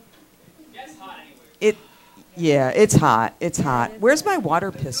 It's hot. It's hot. Where's my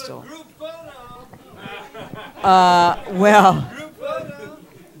water pistol?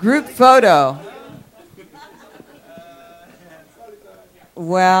 Group photo.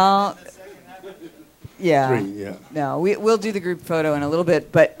 Well, yeah. 3, yeah. No, we'll do the group photo in a little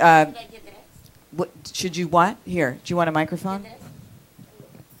bit, but should you what? Here, do you want a microphone?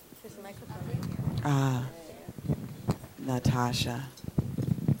 Natasha.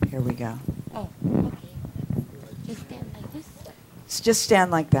 Here we go. Oh, okay. Just stand like this. Just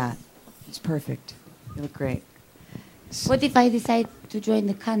stand like that. It's perfect. You look great. What if I decide to join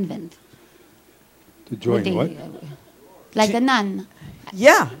the convent? To join what? Like a nun.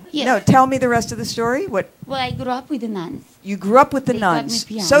 Yeah. Yes. No, tell me the rest of the story. What? Well, I grew up with the nuns. You grew up with the They taught nuns.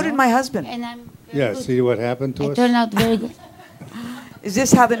 me piano, So did my husband. And I'm Yeah, good. see what happened to I us? turned out very good. Is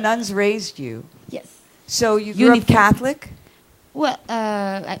this how the nuns raised you? Yes. So you grew up Uniform. Catholic? Well,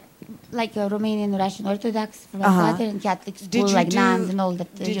 like a Romanian Russian Orthodox from my Uh-huh. father and Catholic Did school, you like do- nuns and all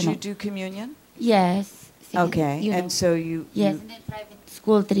that. Did know. you do communion? Yes. Okay. You know. And so you. Yes, you- and then private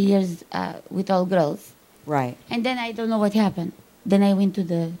school 3 years with all girls. right. And then I don't know what happened. Then I went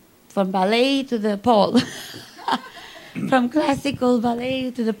from ballet to the pole. From classical ballet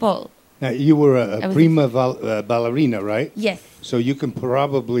to the pole. Now, you were I a was prima ballerina, right? Yes. So you can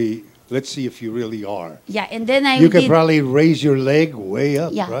probably, let's see if you really are. Yeah, and then I You can did, probably raise your leg way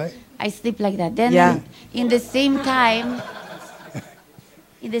up, yeah, right? I sleep like that. Then Yeah. in the same time,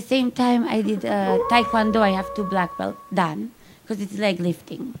 I did taekwondo. I have 2 black belt done because it's leg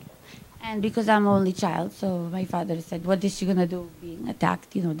lifting. And because I'm only child, so my father said, what is she going to do being attacked,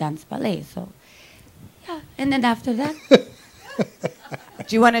 dance ballet. So, yeah. And then after that,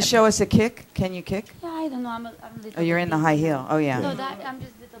 Do you want to show us a kick? Can you kick? yeah, I don't know, I'm a little Oh, you're bit in the dizzy. high heel. Oh, yeah. No, I'm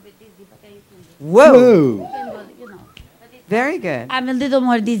just a little bit dizzy, but I can Whoa. Whoa. do it. But it's, Very good. I'm a little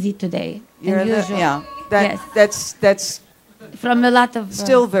more dizzy today You're than the- usual. yeah. Yes. That's from a lot of...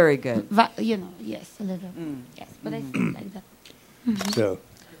 Still very good. Yes, a little. Yes, but I feel like that. So,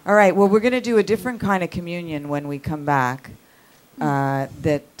 All right, well, we're going to do a different kind of communion when we come back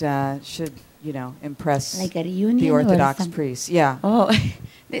that should, impress Like a reunion the or Orthodox something? priests. Yeah. Oh,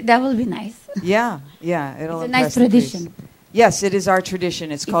 that will be nice. Yeah. It'll It's a impress nice the priests. tradition. Yes, it is our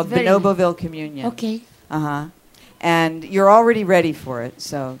tradition. It's called very Bonoboville Communion. Okay. Uh-huh. And you're already ready for it,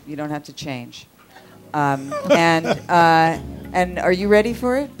 so you don't have to change. And are you ready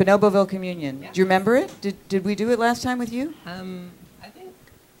for it? Bonoboville Communion. Yeah. Do you remember it? Did we do it last time with you?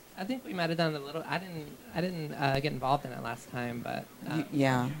 I think we might have done a little. I didn't get involved in it last time, but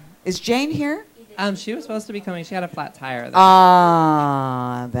Yeah. Is Jane here? she was supposed to be coming. She had a flat tire.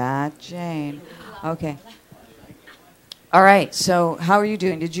 That Jane. Okay. All right. So how are you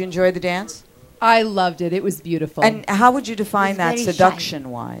doing? Did you enjoy the dance? I loved it. It was beautiful. And how would you define It's that very shy.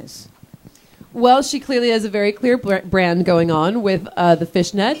 seduction-wise? Well, she clearly has a very clear brand going on with the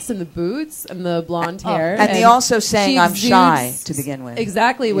fishnets and the boots and the blonde hair. And they also saying she I'm shy exudes- to begin with.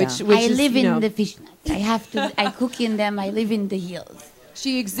 Exactly, Yeah. which I is, live you know, in the fishnets. I cook in them. I live in the hills.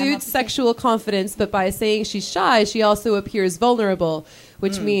 She I'm exudes upset. sexual confidence, but by saying she's shy, she also appears vulnerable,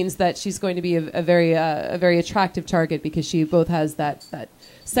 which means that she's going to be a very attractive target because she both has that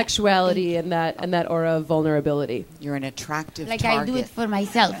sexuality and that aura of vulnerability. You're an attractive Like target. I do it for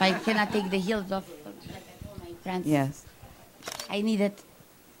myself. I cannot take the heels off. Like I told my friends. Yes. I need it.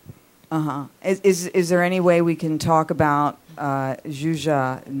 Uh-huh. Is there any way we can talk about Natasha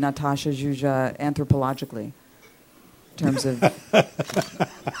Zhuzha anthropologically? In terms of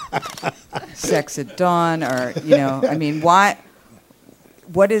sex at dawn, or,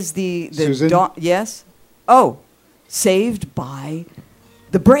 what is the Susan? dawn? Yes? Oh, saved by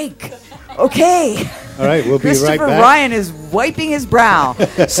the break. Okay. all right, we'll be right Christopher back. Ryan is wiping his brow.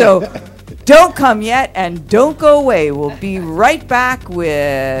 So don't come yet and don't go away. We'll be right back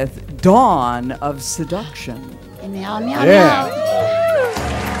with Dawn of Seduction. Meow, meow, Yeah. meow.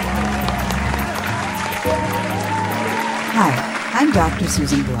 Hi, I'm Dr.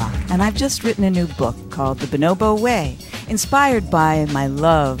 Susan Block, and I've just written a new book called The Bonobo Way, inspired by my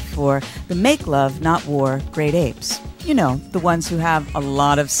love for the make love, not war great apes. You know, the ones who have a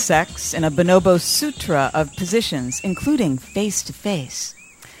lot of sex in a bonobo sutra of positions, including face-to-face.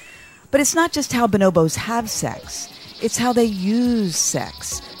 But it's not just how bonobos have sex, it's how they use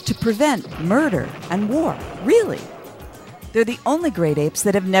sex to prevent murder and war, really. They're the only great apes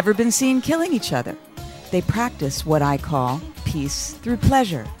that have never been seen killing each other. They practice what I call peace through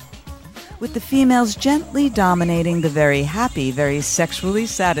pleasure, with the females gently dominating the very happy, very sexually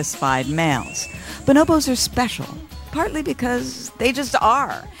satisfied males. Bonobos are special, partly because they just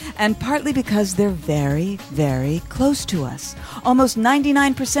are, and partly because they're very, very close to us, almost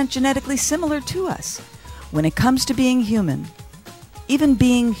 99% genetically similar to us. When it comes to being human, even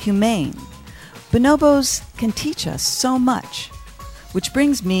being humane, bonobos can teach us so much. Which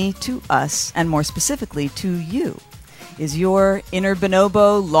brings me to us, and more specifically to you. Is your inner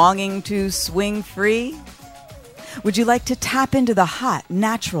bonobo longing to swing free? Would you like to tap into the hot,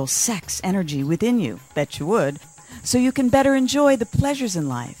 natural sex energy within you? Bet you would. So you can better enjoy the pleasures in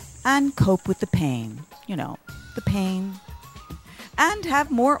life and cope with the pain. You know, the pain. And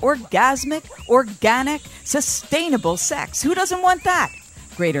have more orgasmic, organic, sustainable sex. Who doesn't want that?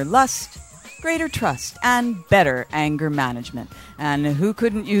 Greater lust, greater trust, and better anger management. And who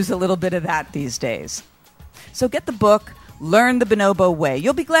couldn't use a little bit of that these days? So get the book, Learn the Bonobo Way.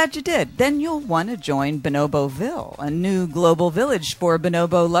 You'll be glad you did. Then you'll want to join Bonoboville, a new global village for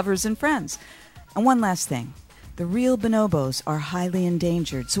bonobo lovers and friends. And one last thing. The real bonobos are highly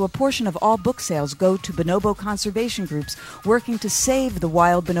endangered, so a portion of all book sales go to bonobo conservation groups working to save the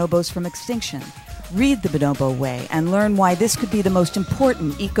wild bonobos from extinction. Read The Bonobo Way and learn why this could be the most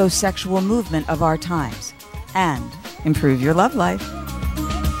important ecosexual movement of our times. And improve your love life.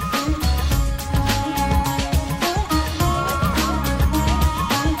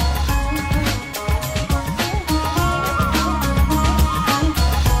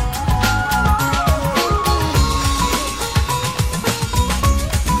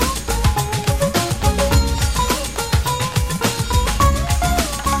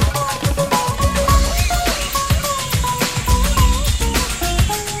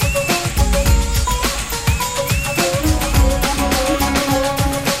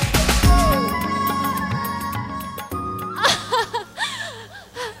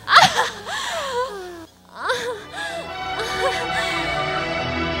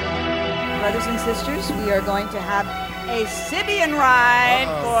 Brothers and sisters, we are going to have a Sibian ride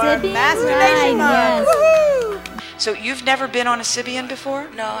for Sibian Masturbation ride, Month. yes. Woohoo! So you've never been on a Sybian before?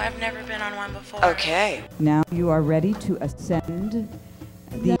 No, I've never been on one before. Okay. Now you are ready to ascend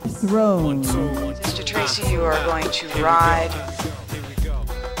the throne. Sister Tracy, you are going to ride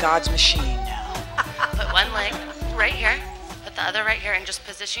God's machine. Put one leg right here, put the other right here, and just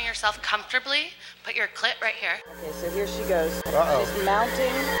position yourself comfortably. Put your clit right here. Okay, so here she goes. She's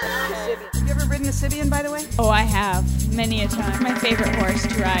mounting the Sybian. Have you ever ridden a Sybian, by the way? Oh, I have. Many a time. My favorite horse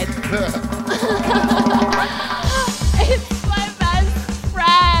to ride. It's my best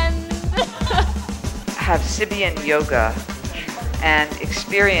friend. Have Sybian yoga and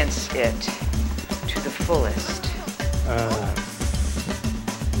experience it to the fullest.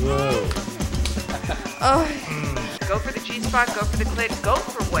 Whoa. Go for the G-spot, go for the clit, go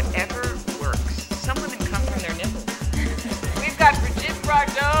for whatever works. Some women come from their nipples. We've got Brigitte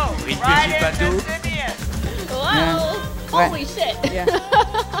Bardot right in the Sybian. Whoa. Holy shit. Yeah.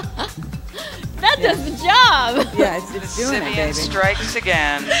 That does the job. Yeah, it's doing it, Sybian baby. strikes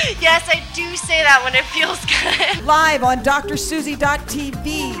again. Yes, I do say that when it feels good. Live on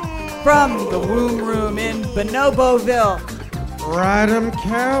drsusie.tv from the Womb Room in Bonoboville. Ride 'em,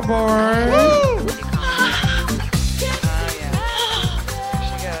 cowboy.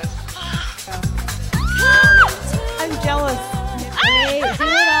 I'm jealous. Wait, do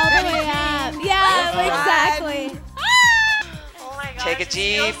it all the way up. Yeah, exactly. Oh my gosh, Take a this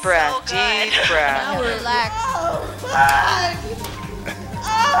deep feels breath, so good. deep breath. Now relax.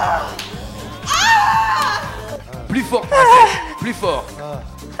 Plus fort, princesse. Plus fort.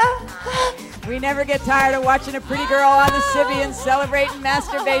 We never get tired of watching a pretty girl on the Sybian celebrating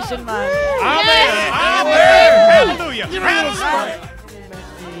masturbation month. Amen. Amen. Hallelujah. Hallelujah.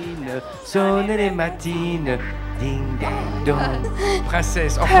 Sonne les matines, ding ding dong.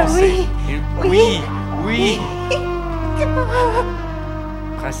 Princesse en français. Oui, oui.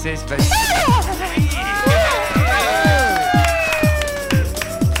 Princesse, vas-y.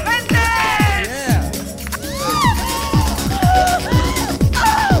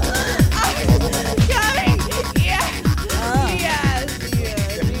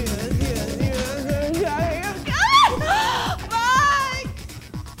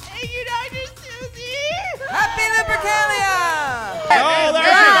 Happy Lupercalia! Oh, there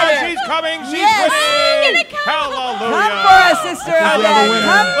she goes. She's coming. She's winning. Hallelujah. Come for us, Sister Odette.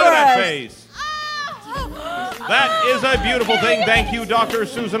 Come Look for at that us. face. That is a beautiful thing. Thank you, Dr.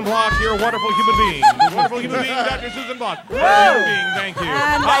 Susan Block. You're a wonderful human being. Wonderful human being, Dr. Susan Block. Wonderful human being. Thank you.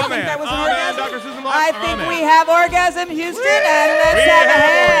 And I think Amen. that was an Amen, orgasm. Dr. Susan Block. I think Amen. we have orgasm, Houston, and let's We have a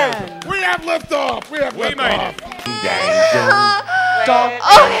have hand. orgasm. We have liftoff. We have liftoff. Ding dong.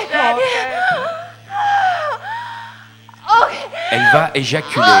 Elle va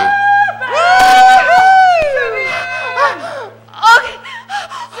éjaculer.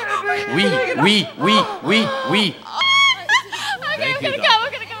 Oui, oui, oui, oui, oui. Okay, we're gonna go.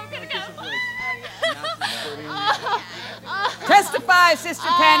 Testify, Sister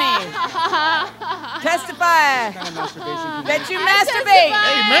Penny. Testify that you masturbate.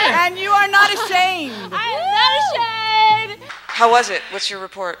 Amen. And you are not ashamed. I'm not ashamed. How was it? What's your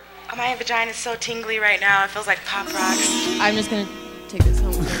report? My vagina is so tingly right now. It feels like pop rocks. I'm just gonna take this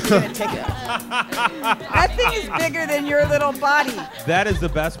home. You're gonna take it. That thing is bigger than your little body. That is the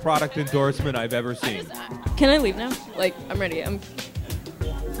best product endorsement I've ever seen. Can I leave now? Like, I'm ready. Come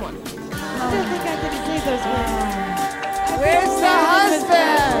on. I don't think I can say those words. Where's the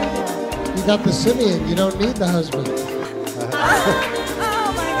husband? You got the Sybian. You don't need the husband. Oh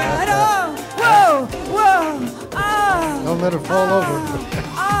my God! Oh! Whoa! Whoa! Oh! Don't let her fall over.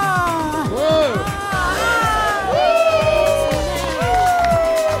 Oh!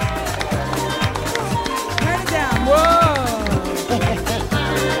 Turn it down. Whoa!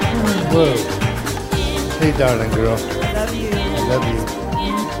 Whoa. Hey, darling girl. I love you. I love you.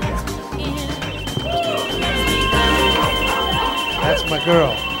 That's my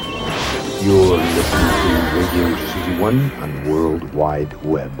girl. You're listening to Radio Susie One on the World Wide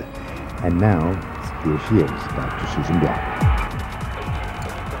Web. And now, here she is, Dr. Susan Block.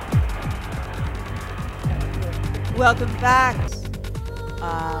 Welcome back.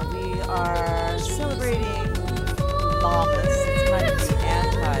 We are celebrating Lammas. It's kind of the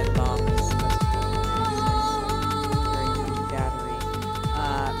anti-Lammas festival.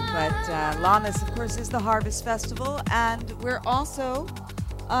 But Lammas, of course, is the Harvest Festival, and we're also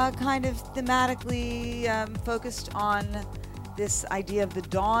kind of thematically focused on this idea of the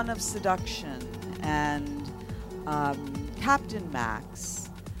dawn of seduction. And Captain Max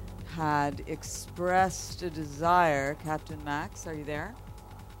had expressed a desire. Captain Max, are you there?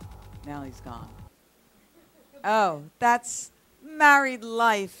 Now he's gone. Oh, that's married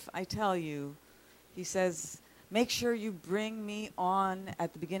life, I tell you. He says, Make sure you bring me on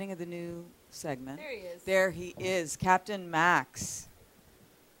at the beginning of the new segment. There he is. There he is, Captain Max.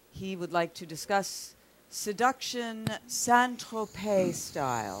 He would like to discuss seduction Saint-Tropez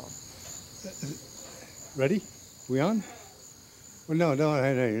style. Ready? We on? Well,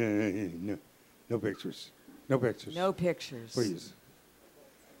 no pictures. No pictures. No pictures. Please.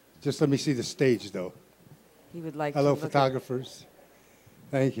 Just let me see the stage, though. He would like Hello, to look photographers.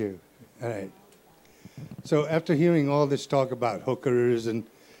 Thank you. All right. So after hearing all this talk about hookers and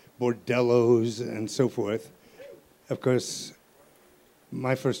bordellos and so forth, of course,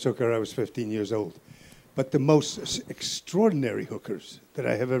 my first hooker, I was 15 years old. But the most extraordinary hookers that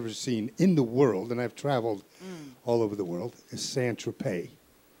I have ever seen in the world, and I've traveled all over the world, is Saint-Tropez,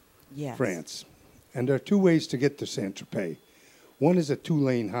 Yes. France. And there are two ways to get to Saint-Tropez. One is a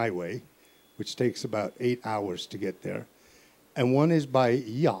 2-lane highway, which takes about 8 hours to get there, and one is by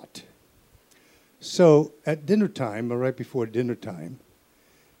yacht. So at dinner time, or right before dinner time,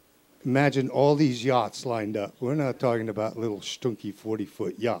 imagine all these yachts lined up. We're not talking about little stunky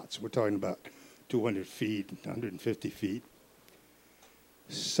 40-foot yachts. We're talking about 200 feet, 150 feet.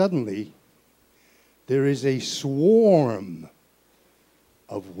 Suddenly, there is a swarm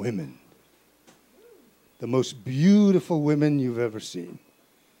of women. The most beautiful women you've ever seen.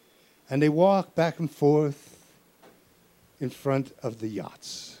 And they walk back and forth in front of the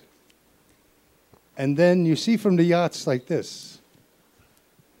yachts. And then you see from the yachts like this.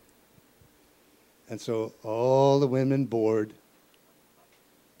 And so all the women board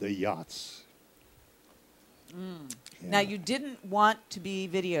the yachts. Now, you didn't want to be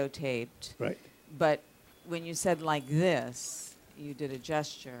videotaped. Right. But when you said like this, you did a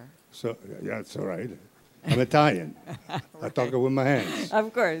gesture. So, yeah, that's all right. I'm Italian. I talk with my hands.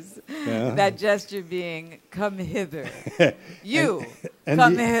 Of course. Yeah. That gesture being, come hither. You, and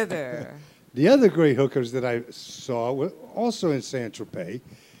come the- hither. The other great hookers that I saw were also in Saint-Tropez,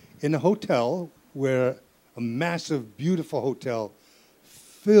 in a hotel where a massive, beautiful hotel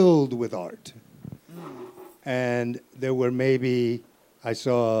filled with art. And there were maybe, I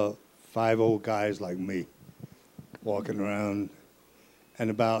saw 5 old guys like me walking around, and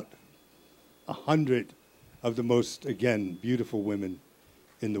about 100 of the most, again, beautiful women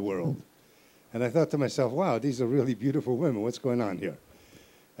in the world. And I thought to myself, wow, these are really beautiful women. What's going on here?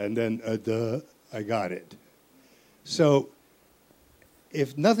 And then, I got it. So,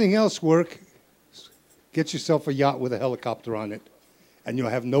 if nothing else works, get yourself a yacht with a helicopter on it, and you'll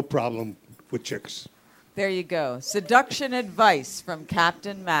have no problem with chicks. There you go. Seduction advice from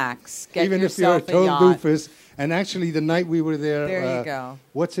Captain Max. Get Even if you're a yourself total yacht. doofus. And actually, the night we were there, There you go.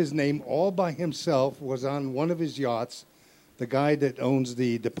 What's his name? All by himself was on one of his yachts. The guy that owns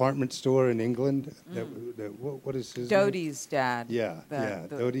the department store in England. What is his name? Doty's dad. Yeah, The-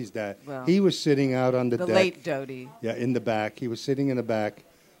 Doty's dad. well, He was sitting out on the the deck. late Doty. Yeah, in the back. He was sitting in the back,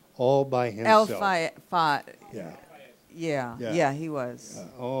 all by himself. Yeah. Yeah. Yeah, he was.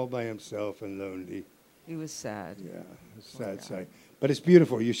 All by himself and lonely. He was sad. Yeah, it's a sad sight. But it's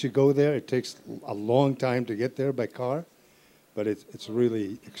beautiful. You should go there. It takes a long time to get there by car, but it's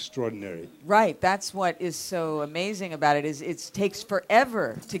really extraordinary. Right. That's what is so amazing about it is it takes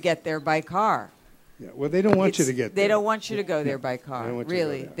forever to get there by car. Yeah. Well, they don't want you to get there. They don't want you to go there by They car. don't want you to go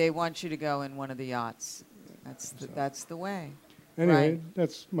Really, there. they want you to go in one of the yachts. That's the way. Anyway, Right.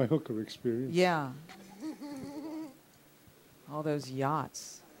 that's my hooker experience. Yeah. All those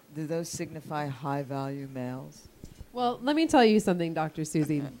yachts. Do those signify high-value males? Well, let me tell you something, Dr.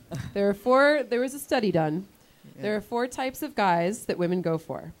 Susie. There was a study done. There are 4 types of guys that women go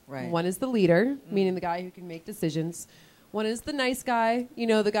for. Right. One is the leader, meaning the guy who can make decisions. One is the nice guy,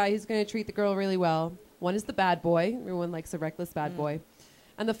 the guy who's going to treat the girl really well. One is the bad boy. Everyone likes a reckless bad boy.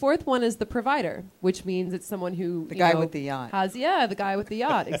 And the 4th one is the provider, which means it's someone who The guy with the yacht. the guy with the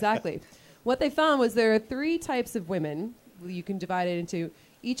yacht, exactly. What they found was there are 3 types of women. You can divide it into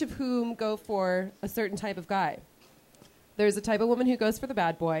each of whom go for a certain type of guy. There's a type of woman who goes for the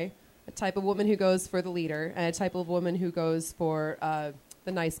bad boy, a type of woman who goes for the leader, and a type of woman who goes for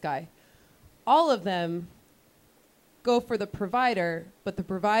the nice guy. All of them go for the provider, but the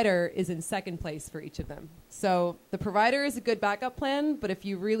provider is in second place for each of them. So the provider is a good backup plan, but if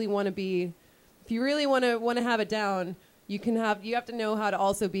you really want to have it down, you have to know how to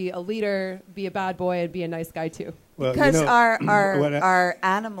also be a leader, be a bad boy, and be a nice guy too. Well, Because what our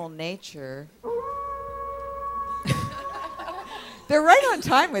animal nature. They're right on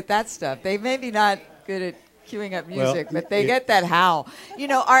time with that stuff. They may be not good at queuing up music, but they get that howl.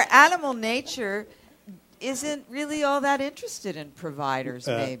 Our animal nature isn't really all that interested in providers,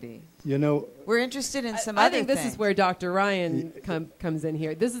 maybe. You know, We're interested in some I other think this things. is where Dr. Ryan comes in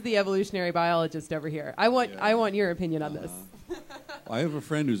here. This is the evolutionary biologist over here. I want your opinion on this. I have a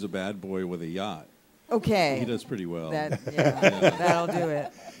friend who's a bad boy with a yacht. Okay. He does pretty well. That'll do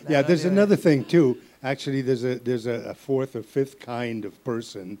it. Yeah, there's another thing too. Actually, there's a fourth or fifth kind of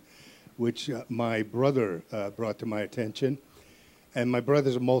person, which my brother brought to my attention. And my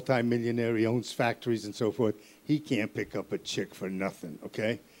brother's a multimillionaire. He owns factories and so forth. He can't pick up a chick for nothing.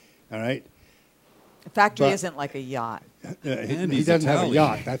 Okay, all right. A factory But- isn't like a yacht. He doesn't have a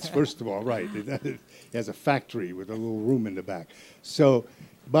yacht. That's first of all right. He has a factory with a little room in the back. So,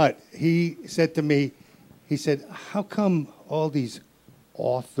 but he said to me, he said, "How come all these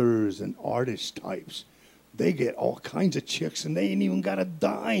authors and artist types, they get all kinds of chicks and they ain't even got a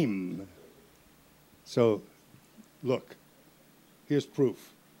dime?" So, look, here's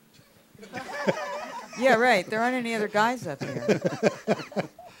proof. Yeah, right. There aren't any other guys up here.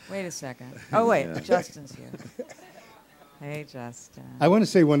 Wait a second. Oh, wait. Yeah. Justin's here. Hey, Justin. I want to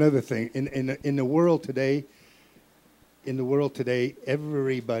say one other thing. In the world today,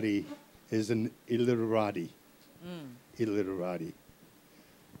 everybody is an illiterati. Illiterati.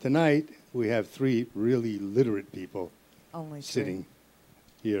 Tonight we have 3 really literate people Only 3. sitting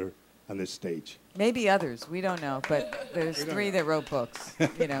here on this stage. Maybe others. We don't know. But there's 3 that wrote books.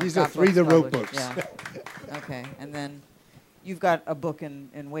 You know, These are got 3 that wrote published. books. Yeah. Okay. And then you've got a book in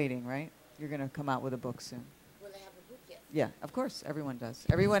waiting, right? You're going to come out with a book soon. Will I have a book yet? Yeah, of course. Everyone does.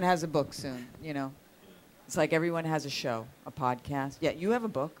 Everyone has a book soon, you know. It's like everyone has a show, a podcast. Yeah, you have a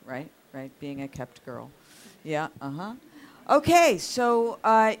book, right? Right, being a kept girl. Yeah, uh-huh. Okay, so,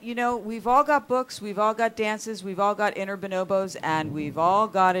 you know, we've all got books, we've all got dances, we've all got inner bonobos, and we've all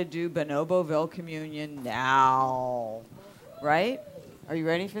got to do Bonoboville communion now. Right? Are you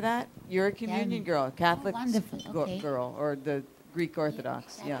ready for that? You're a communion girl, a Catholic wonderful, okay. girl, or the Greek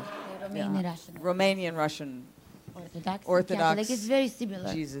Orthodox. Yeah. Romanian Russian. Romanian Russian. Orthodox. Catholic is very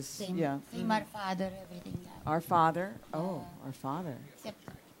similar. Jesus. Same, Yeah. Same Our Father, everything. Our Father. Oh, our Father. Except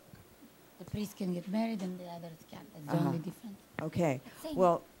the priest can get married and the others can't. That's the only difference. Okay. Same.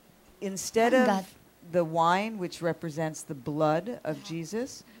 Well, instead One of God. the wine, which represents the blood of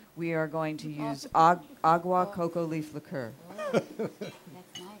Jesus, we are going to use agua cocoa leaf liqueur. That's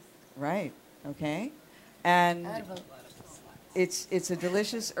nice. Right. Okay. And Herbal. it's a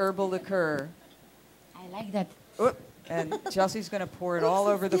delicious herbal liqueur. I like that. Oop, and Chelsea's going to pour it all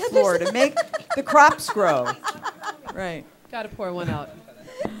over the floor to make the crops grow. Right. Got to pour one out.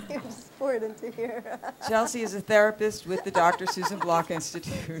 Just pour it into here. Chelsea is a therapist with the Dr. Susan Block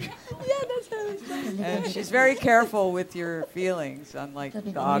Institute. Yeah, that's how it's done. And she's very careful with your feelings, unlike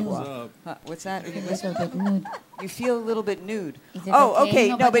the agua. What's up? Huh, what's that? A little bit nude. You feel a little bit nude. Is it Oh, okay? okay.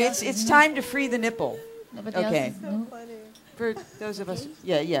 No, Nobody but else it's is time to free the nipple. Nobody Okay. else is nude. For those of us,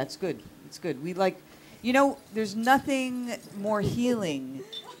 yeah, it's good. It's good. We like, you know, there's nothing more healing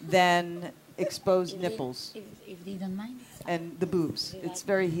than exposed nipples If they don't mind. and the boobs. It's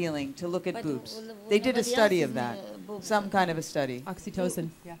very healing to look at But boobs. will They did a nobody study else of is, that, boobs? some kind of a study. Oxytocin.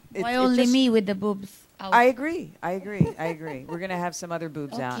 Yeah. Why only just- me with the boobs out? I agree. We're going to have some other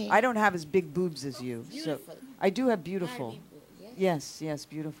boobs out. Okay. I don't have as big boobs as you. So Beautiful. I do have beautiful. Barbie boob, yes? Yes,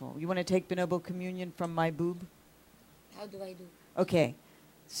 beautiful. You want to take bonobo communion from my boob? How do I do? Okay.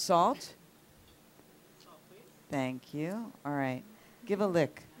 Salt. Thank you. All right. Give a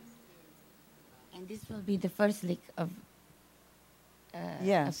lick. And this will be the first lick of a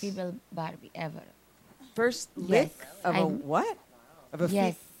Yes. female Barbie ever. First Yes. lick of a I'm- what? Of a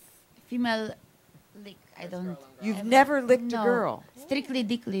yes, female lick. I don't. You've ever- never licked no. a girl. Strictly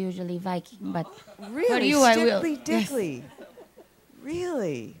Dickly, usually Viking, but Really? for you I will. Strictly Yes. Dickly.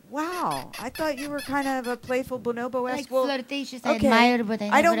 Really? Wow. I thought you were kind of a playful bonobo-esque. Like flirtatious, I okay. admire, but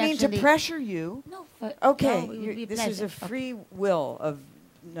I don't never mean to actually- pressure you. No. Okay. no, it would be a This is pleasure. a free will of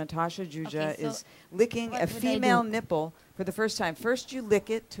Natasha Juja Okay, so is licking what a would I female do? nipple for the first time. First you lick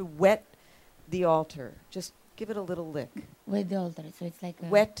it to wet the altar. Just give it a little lick. With the altar, so it's like a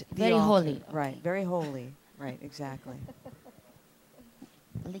Wet the very altar. holy. Right. Very holy. Right. Exactly.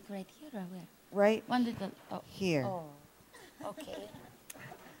 Lick right here or where? Right One little. Oh. here. Oh. Okay.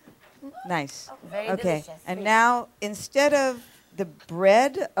 Nice. Very Okay. delicious. And now, instead of the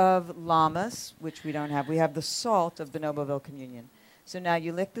bread of llamas, which we don't have, we have the salt of Bonoboville Communion. So now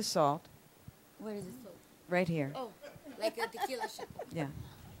you lick the salt Where is the salt? right here. Oh, like a tequila shot. Yeah.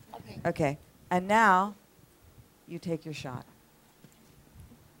 Okay. Okay. And now you take your shot.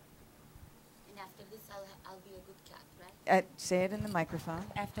 And after this, I'll be a good cat, right? Say it in the microphone.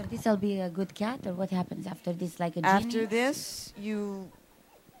 After this, I'll be a good cat, or what happens after this? Like a genie? After this, you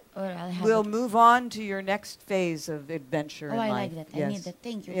Or I'll have We'll it. move on to your next phase of adventure Oh, in I life. like that. Yes. I need that.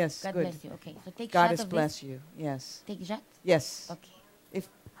 Thank you. Yes, God good. bless you. Okay, so take Goddess shot of bless this. you. Yes. Take a shot? Yes. Okay. If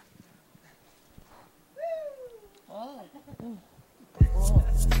Oh. Oh.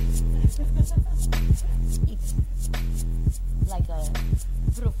 It's like a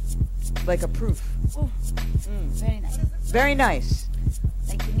proof. like a proof. Oh. Mm. Very nice. Very nice.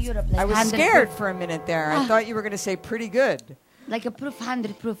 Like in Europe. Like I was 100 scared proof. for a minute there. I Ah. thought you were going to say pretty good. Like a proof,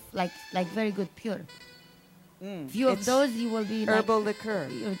 100 proof. Like very good, pure. Mm. Few of It's those you will be herbal like, liqueur.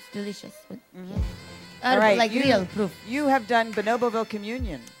 It's delicious. But, Mhm. yeah. All Herbal, right, like you, real proof. You have done Bonoboville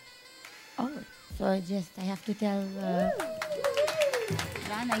Communion. Oh, so I have to tell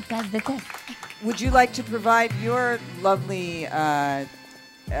Ron I passed the test. Would you like to provide your lovely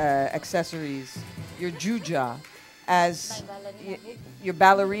accessories, your juja, as your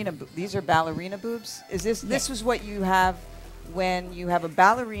ballerina? These are ballerina boobs. Is this Yes. was what you have when you have a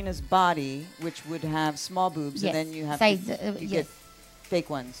ballerina's body, which would have small boobs, Yes. and then you have Size, you yes. get fake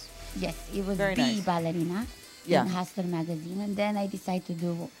ones. Yes, it was Very the nice. ballerina Yeah. in Hustler magazine, and then I decided to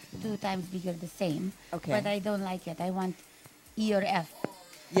do 2 times bigger, the same. Okay. But I don't like it. I want E or F.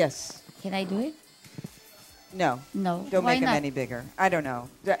 Yes. Can I do it? No. No. Don't Why make them not? any bigger. I don't know.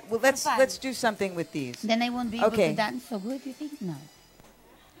 Well, let's do something with these. Then I won't be able Okay. to dance so good. You think? No.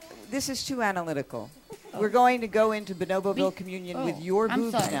 This is too analytical. We're going to go into Bonoboville Me? Communion with Oh, your I'm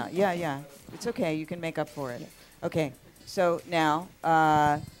boobs sorry. now. Yeah, yeah. It's okay. You can make up for it. Yes. Okay. So now,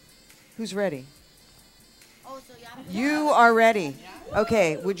 who's ready? You are ready.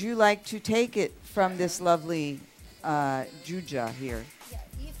 Okay. Would you like to take it from this lovely juja here? Yeah,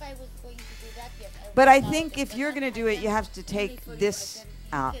 if I was going to do that, yes. But I think if you're going to do it, you have to take this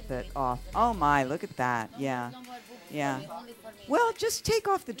outfit off. Oh my, look at that. Yeah. Yeah. Well, just take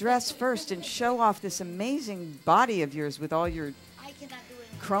off the dress first and show off this amazing body of yours with all your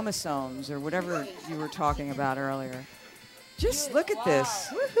chromosomes or whatever you were talking about earlier. Just look at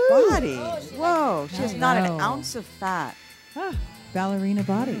this body. Whoa, she has not an Hello. ounce of fat. Ballerina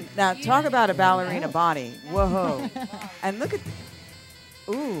body. Now, talk about a ballerina body. Whoa. And look at...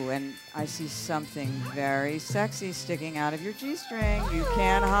 Ooh, and I see something very sexy sticking out of your G-string. You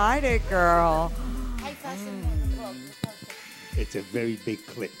can't hide it, girl. It's a very big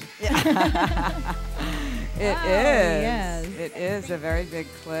clit. It Oh, is. yes. It is a very big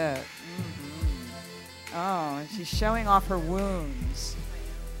clip. Oh, and she's showing off her wounds.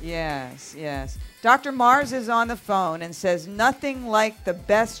 Yes, yes. Dr. Mars is on the phone and says, nothing like the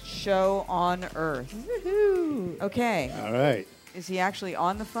best show on earth. Woohoo. Okay. All right. Is he actually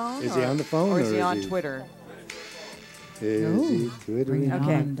on the phone? Is he on the phone, Or is or he is on he- Twitter? Is he twittering? Bring it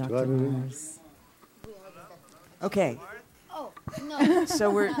Okay. on, Dr. Twittering? Mars. Okay. Oh, no. So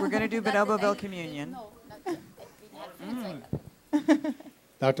we're going to do Bonoboville Communion.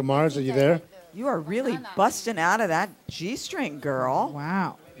 Dr. Mars, are you there? You are really busting out of that G-string, girl.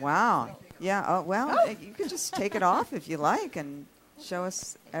 Wow. Wow. Yeah, oh, well, you could just take it off if you like and show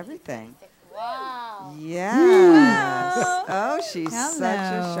us everything. Wow. Yes. Oh, she's such a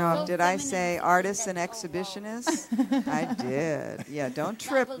Hello. show. So Did I feminine. say artist and exhibitionist? I did. Yeah, don't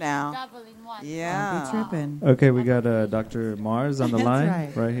trip now. Double in one. Yeah. I'll be tripping. Okay, we got Dr. Mars on the That's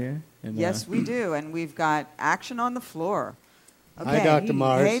line right. here. And, Yes, we do. And we've got action on the floor. Hi, Dr.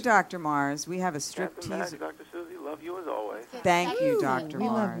 Mars. Hey, Dr. Mars. We have a strip Captain Max, teaser. Dr. Susie, love you as always. Thank you, Dr. We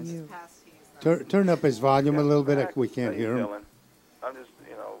love Mars. you. Turn up his volume a little bit. We How can't you hear him. feeling? I'm just,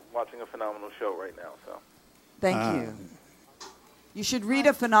 watching a phenomenal show right now, so. Thank you. You should read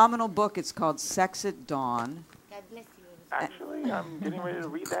a phenomenal book. It's called Sex at Dawn. God bless you. Actually, I'm getting ready to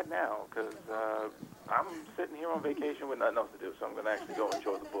read that now because I'm sitting here on vacation with nothing else to do, so I'm going to actually go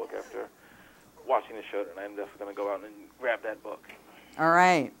enjoy the book after watching the show, and I'm definitely going to go out and grab that book. All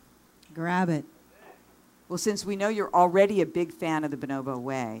right. Grab it. Well, since we know you're already a big fan of the Bonobo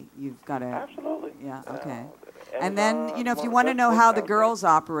Way, you've got to... Absolutely. Yeah, okay. And, And then, one if of you the want to best know books how the out there. girls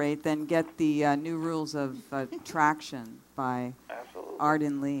operate, then get the New Rules of Attraction by Absolutely.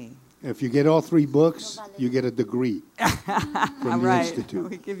 Arden Lee. If you get all 3 books, you get a degree All from the right. Institute.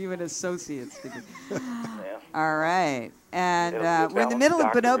 We give you an associate's degree. Yeah. All right. And It'll be a we're in the middle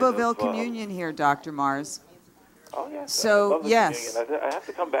of balanced doctrine Bonoboville of, Communion here, Dr. Mars. Oh, yes. So, I love the yes. communion. I have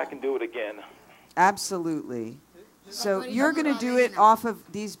to come back and do it again. Absolutely. So you're going to do it off of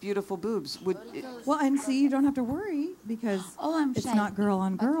these beautiful boobs. Well, and see, you don't have to worry because I'm it's shy. not girl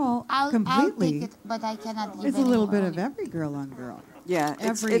on girl I'll completely. take it, but I cannot give It's a little any- bit of every girl on girl. Yeah,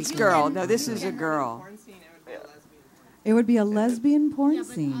 it's Every girl. No, this is a girl. It would be a lesbian porn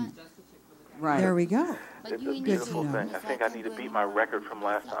scene. Right. There we go. It's you a need beautiful to know. thing. I think I need to beat my record from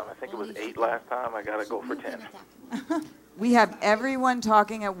last time. I think it was 8 last time. I got to go for 10. We have everyone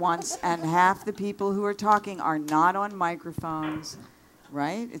talking at once, and half the people who are talking are not on microphones,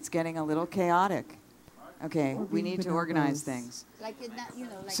 right? It's getting a little chaotic. Okay, we need to organize things. Like, you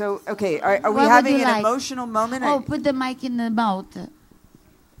know, like So, okay, are we What would having you an like? emotional moment? Oh, put the mic in the mouth.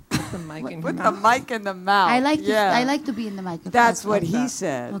 Put the mic in Put your the mouth. mic in the mouth. I like yeah. I like to be in the microphone. That's what okay. he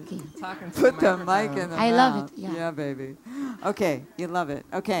said. Okay. Talking to Put the microphone. mic in the I mouth. love it, yeah. Yeah, baby. Okay, you love it.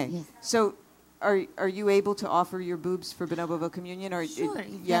 Okay. Yes. So, are you able to offer your boobs for Bonobo communion? Or Sure, if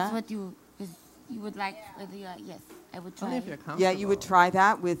yeah? that's what you would like. Yes, I would try. Only if you're it. comfortable. Yeah, you would try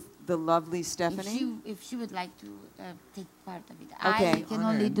that with the lovely Stephanie. If she would like to take part of it, Okay. I can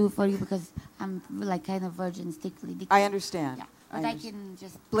only do for you because I'm like kind of virgin, stickly. I understand. Yeah, but I can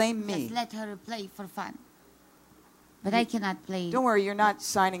just Blame me. Just let her play for fun. But I cannot play. Don't worry, you're not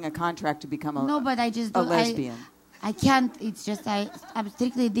signing a contract to become a, No, but I just a do. lesbian. I can't. It's just I'm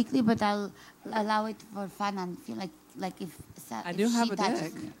strictly dickly, but I'll allow it for fun and feel like if I if do she have a touches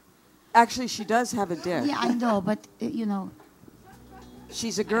dick. me. Actually, she does have a dick. Yeah, I know, but you know,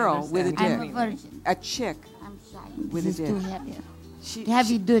 She's a girl with a dick. I'm a virgin. A chick I'm shy. with This a is dick. too heavy. She,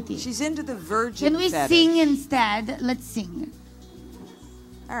 Heavy duty. She's into the virgin Can we fetish. sing instead? Let's sing.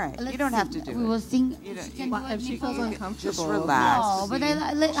 All right, Let's you don't have to sing. do We it. will sing. You don't- She can you- do it If she before feels we- uncomfortable. Just relax. No, but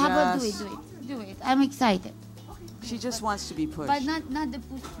how about do it? Just- Do it. I'm excited. She just wants to be pushed. But not the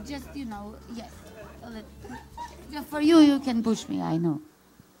push. Just yes. Just for you can push me. I know.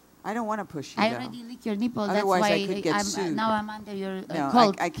 I don't want to push you. I though. already lick your nipple. Otherwise, that's why I could get I'm, sued. now I'm under your No,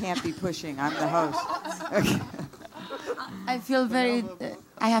 cult. I can't be pushing. I'm the host. I feel very.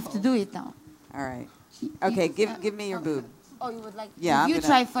 I have to do it now. All right. Okay, give me your boob. Oh, you would like? Yeah, If I'm you gonna-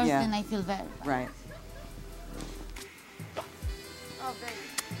 try first, yeah. then I feel better. Right. Oh, very.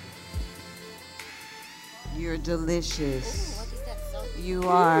 You're delicious. What is that? So You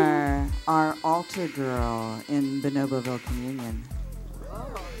are our altar girl in Bonoboville Communion. Oh,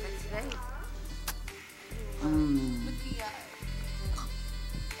 that's very. Mm. With the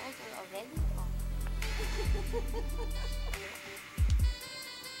altar already.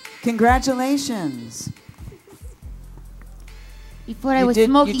 Congratulations. Before I You was did- you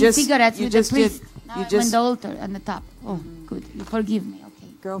smoking just- cigarettes you with the just priest. did- Now you I'm just- on the altar on the top. Oh, good. You forgive me.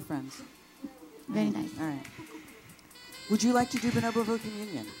 Okay. Girlfriends. Very nice. All right. Would you like to do Bonoboville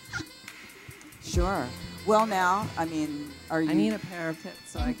Communion? Sure. Well, now, I mean, are you... I need a pair of tits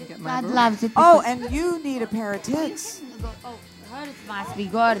so I can get my God boobs. loves it. Oh, because- and you need a pair of tits. Oh, hers must be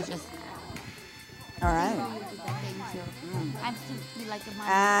gorgeous. All right. Thank you. I'm still feel like a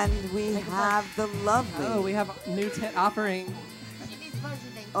man. And we Like a have the lovely Oh, we have a new tit offering.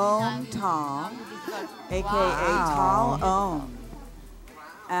 Om Tom, a.k.a. Wow. Tall Om.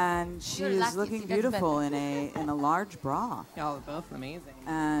 And she You're is lucky looking she gets beautiful in a large bra. Y'all are both amazing.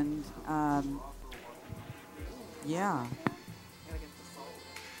 And, yeah.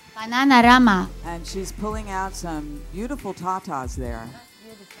 Banana Rama. And she's pulling out some beautiful tatas there.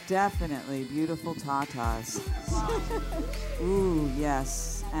 Definitely beautiful tatas. Ooh,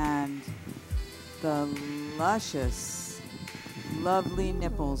 yes. And the luscious, lovely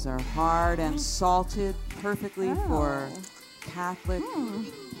nipples are hard and salted perfectly for Catholic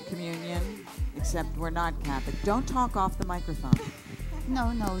communion, except we're not Catholic. Don't talk off the microphone.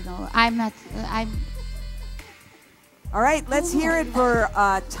 No. I'm not. I'm. All right, let's hear it for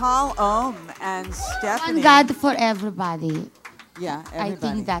Tal Om and Stephanie. One God for everybody. Yeah, I everybody.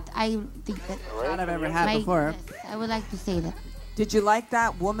 think that. That I've ever had my- before. yes, I would like to say that. Did you like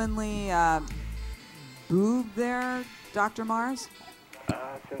that womanly boob there, Dr. Mars?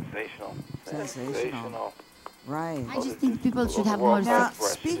 Sensational. Sensational. Right. I just think people should have Well, more Now,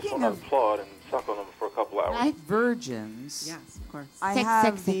 sex. speaking of applaud and suck on them for a couple hours. Right? virgins, Yes, of course. I Sex, have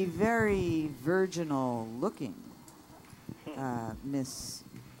sex, the very virginal looking Miss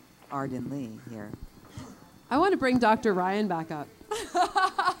Arden Lee here. I want to bring Dr. Ryan back up.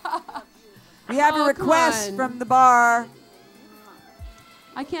 We have Oh, a come request on. from the bar.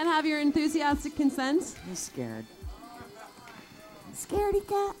 I can't have your enthusiastic consent. He's scared. Scaredy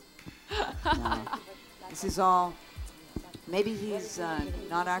cat. No. This is all. Maybe he's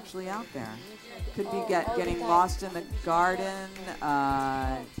not actually out there. Could be getting lost in the garden.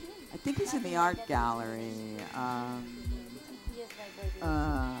 I think he's in the art gallery.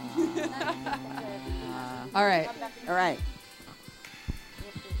 All right. All right.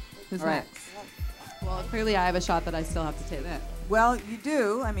 Who's All right. next? Well, clearly I have a shot that I still have to take. Well, you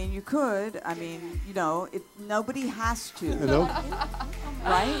do. I mean, you could. I mean, you know, nobody has to. Hello?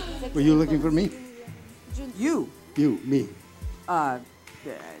 Right? Were you looking for me? You. You, me. I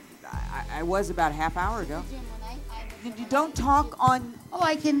was about a half hour ago. You don't talk on. Oh,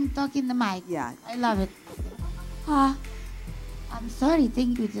 I can talk in the mic. Yeah. I love it. Ah, I'm sorry.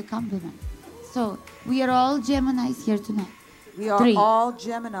 Thank you. It's a compliment. So we are all Geminis here tonight. We are 3. all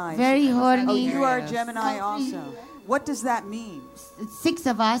Geminis. Very horny. Oh, you are a Gemini also. What does that mean? 6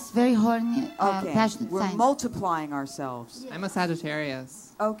 of us, very horny, Okay, passionate we're signs. multiplying ourselves. I'm a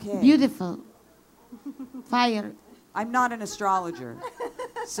Sagittarius. Okay. Beautiful. Fire. I'm not an astrologer,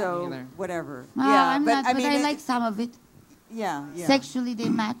 so neither. whatever. I'm but not, I but mean, I like some of it. Yeah, yeah. Sexually, they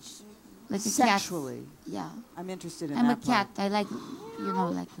match. Like a cat. Sexually. Yeah. I'm interested in I'm a that part. cat. I like,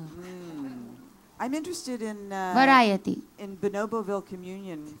 like a... I'm interested in Variety. in Bonoboville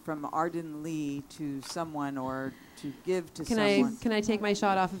communion from Arden Lee to someone or to give to Can someone. I take my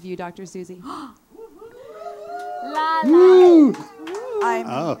shot off of you, Dr. Susie? La Woo! I'm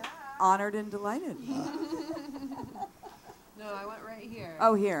Oh. honored and delighted. No, I went right here.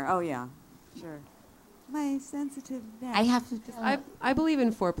 Oh, here. Oh, yeah. Sure. My sensitive neck. I have to. I believe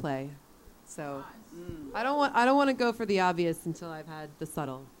in foreplay, so I don't want to go for the obvious until I've had the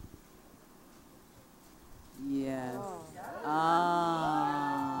subtle. Yes.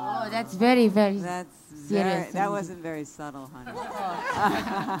 Oh, that's very, very serious. That wasn't very subtle, honey.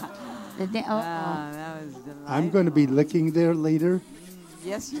 That was delightful. I'm going to be licking there later.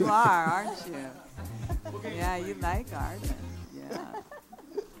 Yes, you are, aren't you? Yeah, you like Arden. Yeah.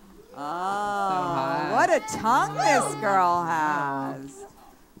 Oh, what a tongue this girl has.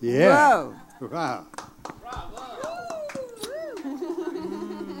 Yeah. Whoa. Wow.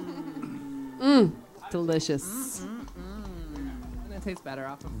 Delicious. And it tastes better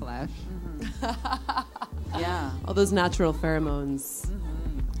off of flesh. Yeah. All those natural pheromones.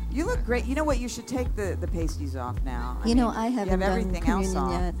 You look great. You know what? You should take the pasties off now. I you haven't have done everything else communion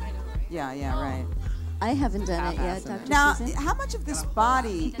on. yet. Yeah, right. I haven't done it yet, Dr. Now, Susan. how much of this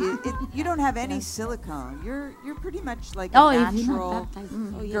body? You don't have any silicone. You're pretty much like Oh, a if you're not natural baptized.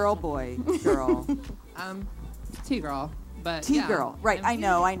 Oh, yes. girl boy girl. T-girl. But Tea yeah, girl. Right. I'm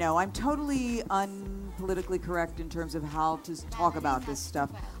I know. I'm totally unpolitically correct in terms of how to talk about this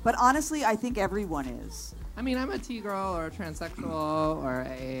stuff. But honestly, I think everyone is. I mean, I'm a T-girl or a transsexual or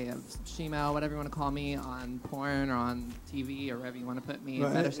a she-male, whatever you want to call me, on porn or on TV or wherever you want to put me,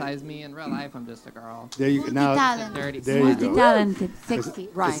 Right. fetishize me. In real life, I'm just a girl. There you go. Now, Multi-talented. there you go. Multi-talented, sexy.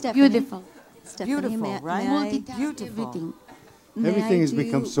 Right. Stephanie, Beautiful. Stephanie, Beautiful, right? Multi-talented, Beautiful. everything. Everything has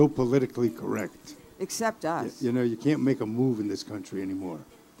become so politically correct. Except us. You know, you can't make a move in this country anymore.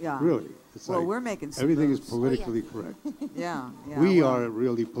 Yeah. Really. It's Well, like we're making some everything moves. is politically correct. Yeah. We well. are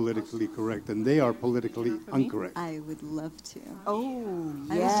really politically correct, and they are politically incorrect. I would love to. Oh,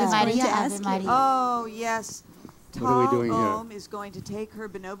 I was yes. just going Maria, to Ave ask you. Maria. Oh, yes. What are we doing here? Tom is going to take her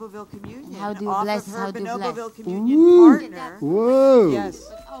Bonoboville communion How do you off bless, of her how do you bless? Bonoboville communion Woo. partner. Whoa.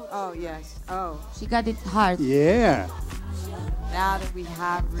 Yes. Oh, yes. Oh. She got it hard. Yeah. Now that we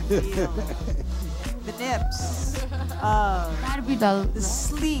have revealed the nips of Barbie doll. the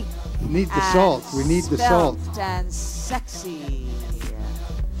sleek Need the and salt. We need the salt. svelte and sexy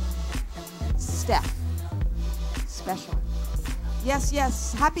Steph. Special. Yes,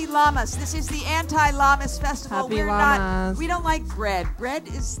 yes. Happy Llamas. This is the anti-Llamas festival. Happy We're Llamas. we don't like bread. Bread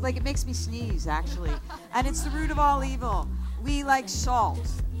is like, it makes me sneeze, actually. And it's the root of all evil. We like salt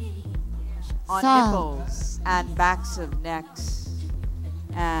on Salt. nipples and backs of necks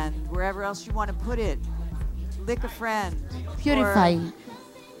and wherever else you want to put it. Lick a friend. Purify. Or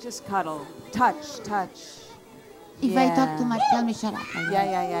just cuddle. Touch. If I talk too much, tell me shut up.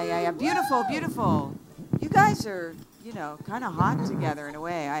 Yeah. Beautiful, beautiful. You guys are, kind of hot together in a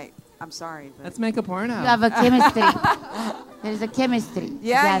way. I'm sorry. But Let's make a porno. You have a chemistry. There's a chemistry.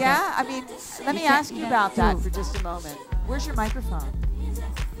 Yeah. together. I mean, let me ask you about that for just a moment. Where's your microphone?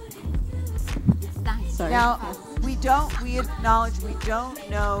 Sorry. Now, we acknowledge we don't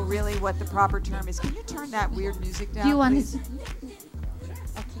know really what the proper term is. Can you turn that weird music down, Do you want please? this?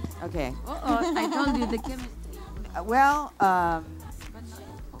 Okay. Uh-oh, I told you the chemistry.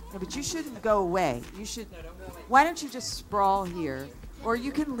 No, but you shouldn't go away. You should. Why don't you just sprawl here, or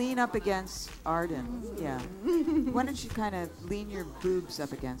you can lean up against Arden. Yeah. Why don't you kind of lean your boobs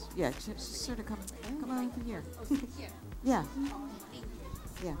up against? Yeah. Just sort of come over here. Yeah.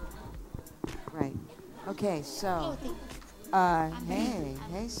 Yeah. Right. Okay. So. Hey,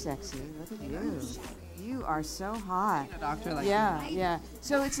 sexy. Look at you. You are so hot. A doctor like Yeah.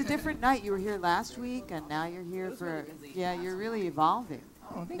 So it's a different night. You were here last week, and now you're here for. Yeah, you're really evolving.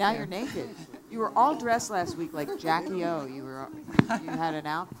 Oh, thank Now you. you're naked. You were all dressed last week like Jackie O. You had an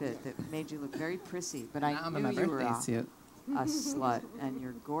outfit that made you look very prissy, but I Now I'm in knew my you were birthday suit. a slut, and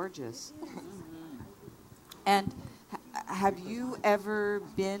you're gorgeous. And have you ever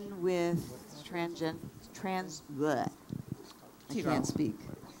been with bleh. I T-girl. can't speak.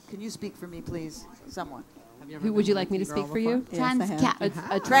 Can you speak for me, please? Someone. Who would you like me to speak for you? Trans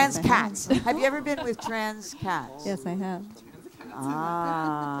cat. Trans cats. Have you ever been with trans cats? Yes, I have.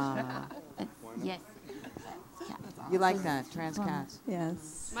 Ah. Yes. You like that, trans cats?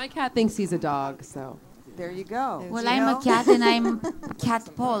 Yes. My cat thinks he's a dog, so. There you go. Well, I'm a cat and I'm cat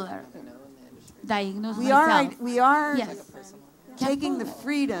polar. Diagnosed myself. We are Yes. taking the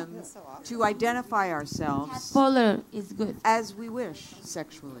freedom to identify ourselves Polar is good. as we wish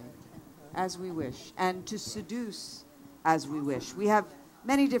sexually, as we wish, and to seduce as we wish. We have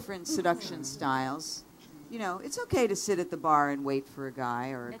many different seduction styles. You know, it's okay to sit at the bar and wait for a guy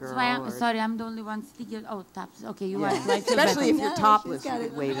or a girl. That's why or sorry, I'm the only one sticking. Oh, tops. Okay, you Yeah. are. So I feel Especially if better. you're topless, you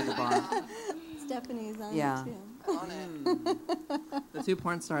could wait in the bar. Stephanie's on Yeah. it too. The two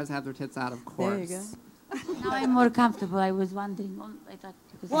porn stars have their tits out, of course. There you go. Now I'm more comfortable. I was wondering. I thought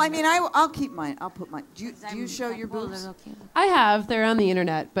because Well, I mean, I'll keep mine. I'll put mine. Do you show your polar, boobs? okay. I have. They're on the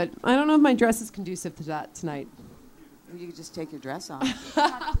internet, but I don't know if my dress is conducive to that tonight. You could just take your dress off.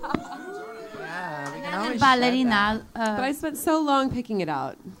 Yeah, we can I'm a always ballerina. But I spent so long picking it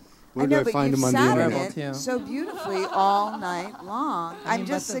out. Where I do know, I but find you've them on the sat internet? in it so beautifully all night long. I I'm mean,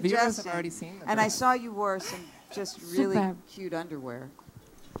 just but the viewers have suggesting. already seen the And I dress. saw you wore some just really Superb. cute underwear.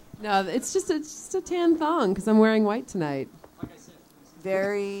 No, it's just a tan thong because I'm wearing white tonight.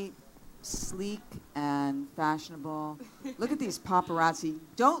 Very sleek and fashionable. Look at these paparazzi.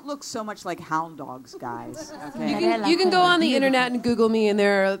 Don't look so much like hound dogs, guys. Okay. You can go on the internet and Google me, and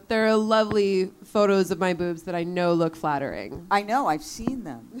there are lovely photos of my boobs that I know look flattering. I know. I've seen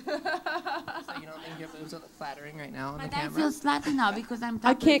them. So you don't think your boobs are flattering right now on the But I camera? feel slutty now because I'm.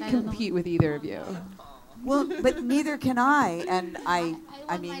 I topless. can't don't know. compete with either of you. Well, but neither can I. And I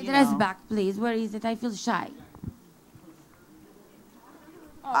mean, My you dress know, back, please. Where is it? I feel shy.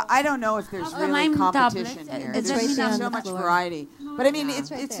 I don't know if there's Oh, really I'm competition topless. here. It's There's right there on so the much floor. variety. But I mean, Yeah.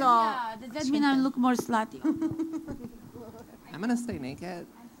 it's all. Yeah, does that mean I look more slutty? I'm gonna stay naked.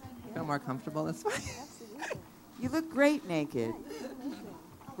 Feel more comfortable this way. You look great naked.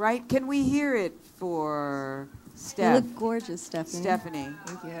 Right? Can we hear it for You look gorgeous, Stephanie. Stephanie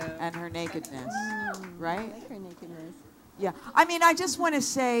Thank you. and her nakedness. Right? I like her nakedness. Yeah. I mean, I just want to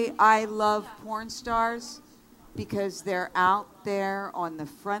say I love porn stars because they're out there on the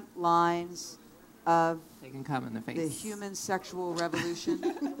front lines of Taking cum in the face. the human sexual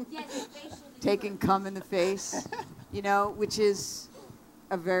revolution. Taking cum in the face, you know, which is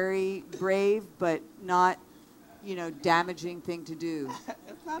a very brave but not, you know, damaging thing to do.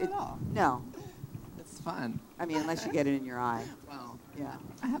 It's not at all. No. It's fun. I mean, unless you get it in your eye. Well, Yeah.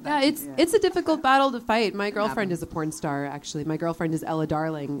 Yeah, it's a difficult battle to fight. My girlfriend is a porn star, actually. My girlfriend is Ella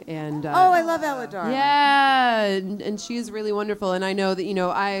Darling, and Oh, I love Ella Darling. yeah, and she's really wonderful. And I know that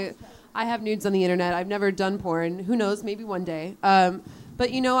I have nudes on the internet. I've never done porn. Who knows? Maybe one day. But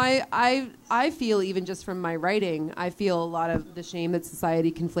I feel, even just from my writing, I feel a lot of the shame that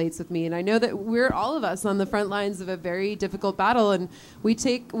society conflates with me, and I know that we're all of us on the front lines of a very difficult battle, and we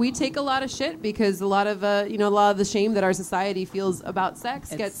take a lot of shit because a lot of the shame that our society feels about sex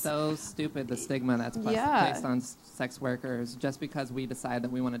it's gets so stupid, the stigma that's Yeah. placed on sex workers just because we decide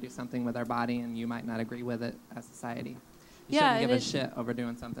that we want to do something with our body and you might not agree with it as society. You Yeah, shouldn't give and a shit over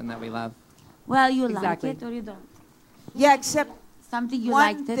doing something that we love. Well, you Exactly. like it or you don't. Yeah, except Something you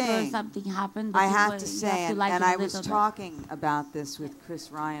one liked it or thing something happened. But I you have were- to you say, have to like and it a I was little bit. talking about this with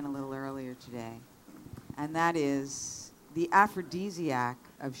Chris Ryan a little earlier today, and that is the aphrodisiac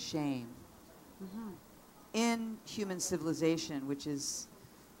of shame in human civilization, which is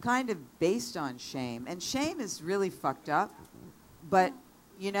kind of based on shame. And shame is really fucked up, but,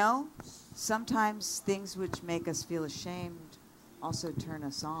 you know, sometimes things which make us feel ashamed also turn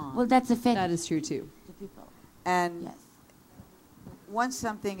us on. Well, that's a fetish. That is true too. To people. And Yes. once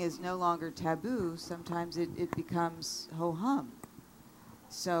something is no longer taboo, sometimes it becomes ho-hum.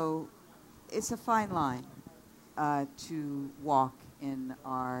 So it's a fine line to walk in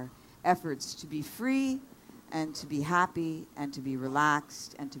our efforts to be free and to be happy and to be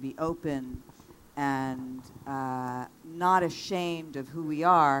relaxed and to be open and not ashamed of who we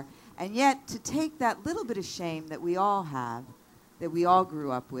are, and yet to take that little bit of shame that we all have, that we all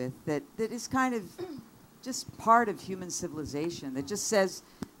grew up with, that is kind of just part of human civilization, that just says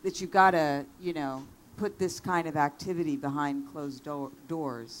that you've got to, you know, put this kind of activity behind closed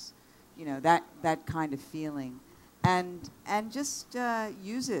doors, you know, that kind of feeling, and just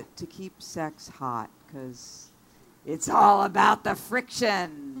use it to keep sex hot, because it's all about the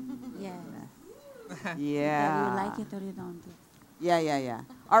friction. Yeah. Yeah. Yeah, you like it or you don't. Yeah.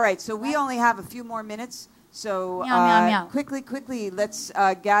 All right, so we only have a few more minutes. So Meow, meow, meow. quickly, let's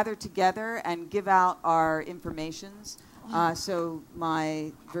gather together and give out our informations. So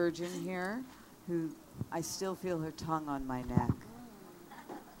my virgin here, who I still feel her tongue on my neck.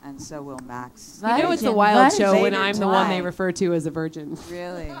 And so will Max. You know it's a wild show when Later I'm the one they tonight. refer to as a virgin.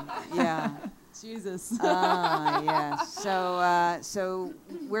 Really? Yeah. Jesus. Yes. So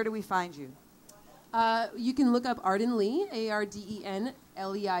where do we find you? You can look up Arden Lee, ARDENLEIGH,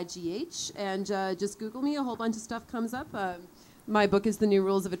 and just Google me. A whole bunch of stuff comes up. My book is The New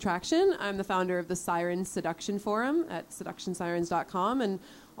Rules of Attraction. I'm the founder of the Siren Seduction Forum at seductionsirens.com. And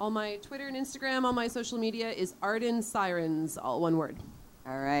all my Twitter and Instagram, all my social media is Arden Sirens, all one word.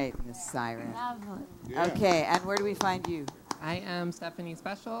 All right, Miss Siren. Yeah. Okay, and where do we find you? I am Stephanie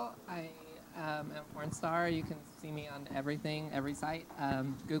Special. I am a porn star. You can see me on everything, every site.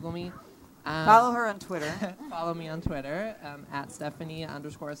 Google me. Follow her on Twitter. Follow me on Twitter at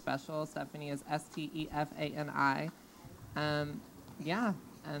Stephanie_special. Stephanie is STEFANI. Yeah,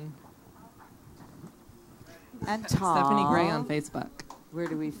 and Tal. Stephanie Gray on Facebook. Where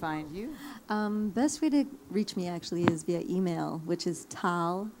do we find you? Best way to reach me actually is via email, which is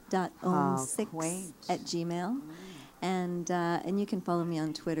tal.om6@gmail. And you can follow me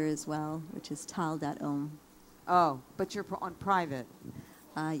on Twitter as well, which is tal.om. Oh, but you're on private.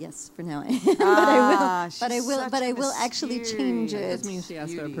 Yes, for now. But I will actually change it. This means she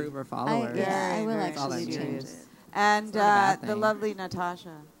has to approve her followers. I will Very actually serious. change it. And It's not a bad the thing. lovely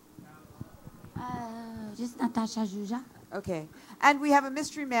Natasha. Just Natasha Juja. Okay. And we have a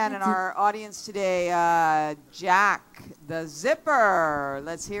mystery man in our audience today, Jack the Zipper.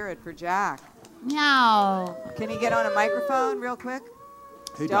 Let's hear it for Jack. Meow. Can you get on a microphone real quick?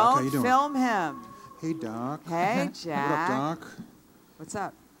 Hey, Doc, how Don't you doing? film him. Hey, Doc. Hey, What Jack. up, Doc? What's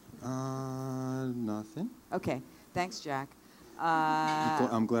up? Nothing. Okay. Thanks, Jack.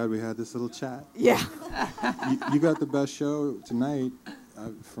 I'm glad we had this little chat. Yeah. you got the best show tonight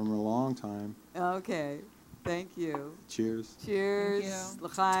from a long time. Okay. Thank you. Cheers. Cheers.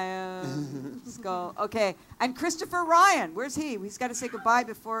 L'chaim. Skull. Okay. And Christopher Ryan. Where's he? He's got to say goodbye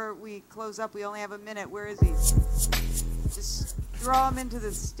before we close up. We only have a minute. Where is he? Just throw him into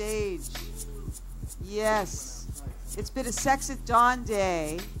the stage. Yes. It's been a Sex at Dawn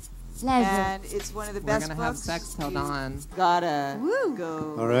day. Pleasure. And it's one of the We're best gonna have books. sex till dawn. Gotta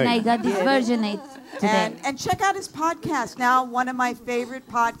go. All right. And I got this virginate today. And check out his podcast. Now, one of my favorite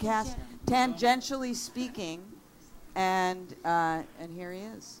podcasts, Tangentially Speaking. And here he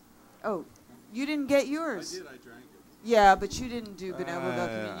is. Oh, you didn't get yours. I did. I drank it. Yeah, but you didn't do Bonobo I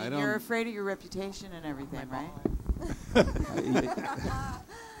Communion. don't- You're afraid of your reputation and everything, right?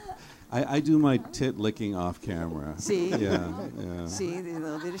 I do my tit licking off camera. See? Yeah. See, there's a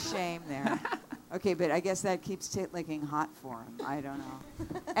little bit of shame there. Okay, but I guess that keeps tit licking hot for him. I don't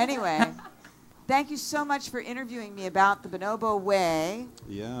know. Anyway, thank you so much for interviewing me about the Bonobo Way.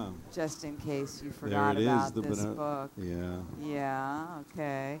 Yeah. Just in case you There forgot it is. about The this book. Yeah. Yeah,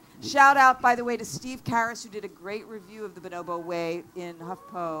 okay. Shout out, by the way, to Steve Karras, who did a great review of the Bonobo Way in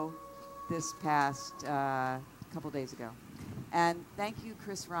HuffPo this past couple days ago. And thank you,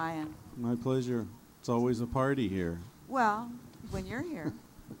 Chris Ryan. My pleasure. It's always a party here. Well, when you're here,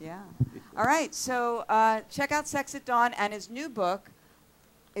 yeah. All right, so check out Sex at Dawn, and his new book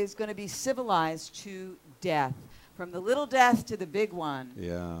is going to be Civilized to Death. From the little death to the big one.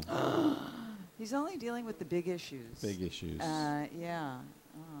 Yeah. He's only dealing with the big issues. Big issues. Yeah.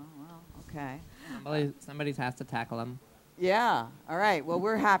 Oh, well, okay. Somebody has to tackle them. Yeah. All right. Well,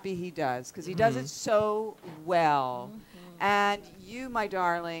 we're happy he does, because he does it so well. And you, my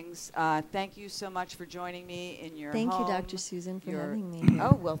darlings, thank you so much for joining me in your Thank home. you, Dr. Susan, for having me here.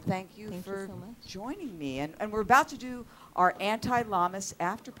 Oh, well, thank you Thank you for so much. joining me. And we're about to do our anti-Lamas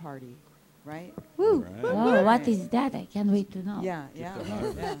after party, right? Woo. Right. Oh, what is that? I can't wait to know. Yeah.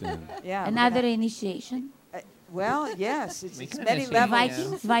 Yeah. Another initiation? Well, yes. It's We can many initiate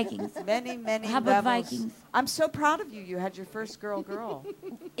levels. Vikings. Many How about levels. Vikings? I'm so proud of you. You had your first girl.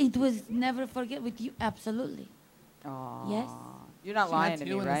 It was never forget with you. Absolutely. Aw. Yes. You're not She lying had to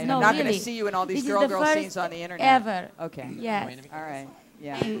two me, in the right? same I'm No, not going really. to see you in all these This is the girl first scenes on the internet. ever. Okay. Yes. All right.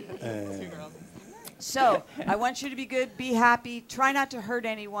 Yeah. Two girls. So I want you to be good, be happy, try not to hurt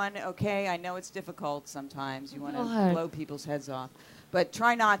anyone, okay? I know it's difficult sometimes. You want to Lord. blow people's heads off. But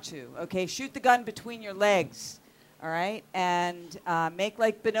try not to, okay? Shoot the gun between your legs, all right? And make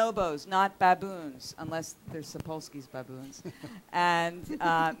like bonobos, not baboons, unless they're Sapolsky's baboons. And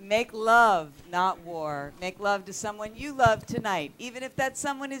make love, not war. Make love to someone you love tonight, even if that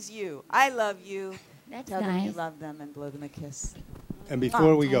someone is you. I love you. That's Tell them you nice. love them and blow them a kiss. And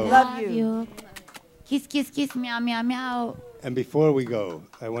before we go, Love you. Kiss, kiss, kiss, meow, meow, meow. I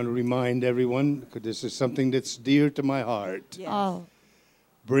want to remind everyone, because this is something that's dear to my heart. Yes. Oh,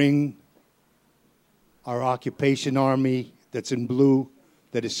 Bring our occupation army that's in blue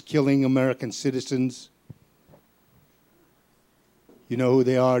that is killing American citizens? You know who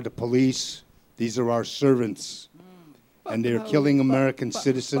they are? The police. These are our servants. And they're killing American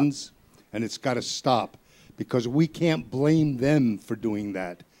citizens, and it's got to stop because we can't blame them for doing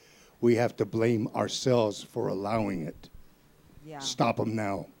that. We have to blame ourselves for allowing it. Yeah. Stop them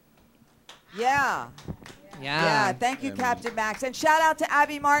now. Yeah. Yeah. Thank you, Captain Max. And shout out to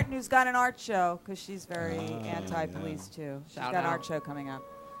Abby Martin, who's got an art show, because she's very anti-police, too. She's got an art show coming up.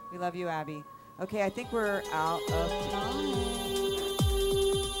 We love you, Abby. Okay, I think we're out of time.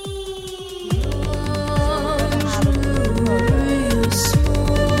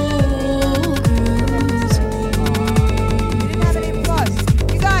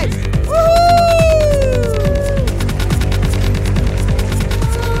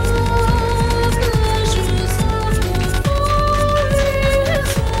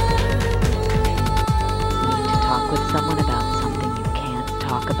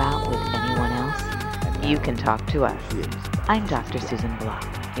 You can talk to us. I'm Dr. Susan Block,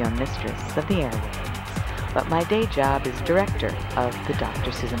 your mistress of the airwaves. But my day job is director of the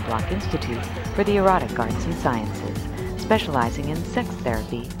Dr. Susan Block Institute for the Erotic Arts and Sciences, specializing in sex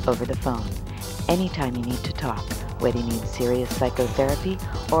therapy over the phone. Anytime you need to talk, whether you need serious psychotherapy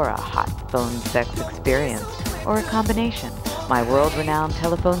or a hot phone sex experience, or a combination, my world-renowned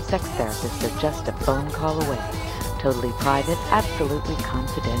telephone sex therapists are just a phone call away. Totally private, absolutely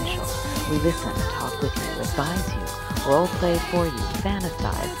confidential. We listen, talk with you, advise you, role play for you,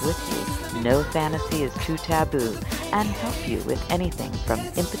 fantasize with you. No fantasy is too taboo, and help you with anything from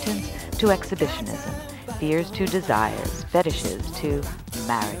impotence to exhibitionism, fears to desires, fetishes to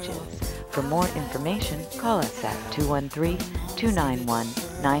marriages. For more information, call us at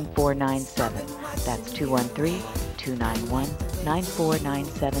 213-291-9497. That's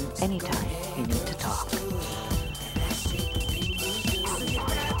 213-291-9497 anytime you need to talk.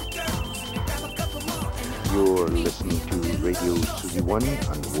 You're listening to Radio Suzy One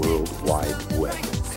on the World Wide Web.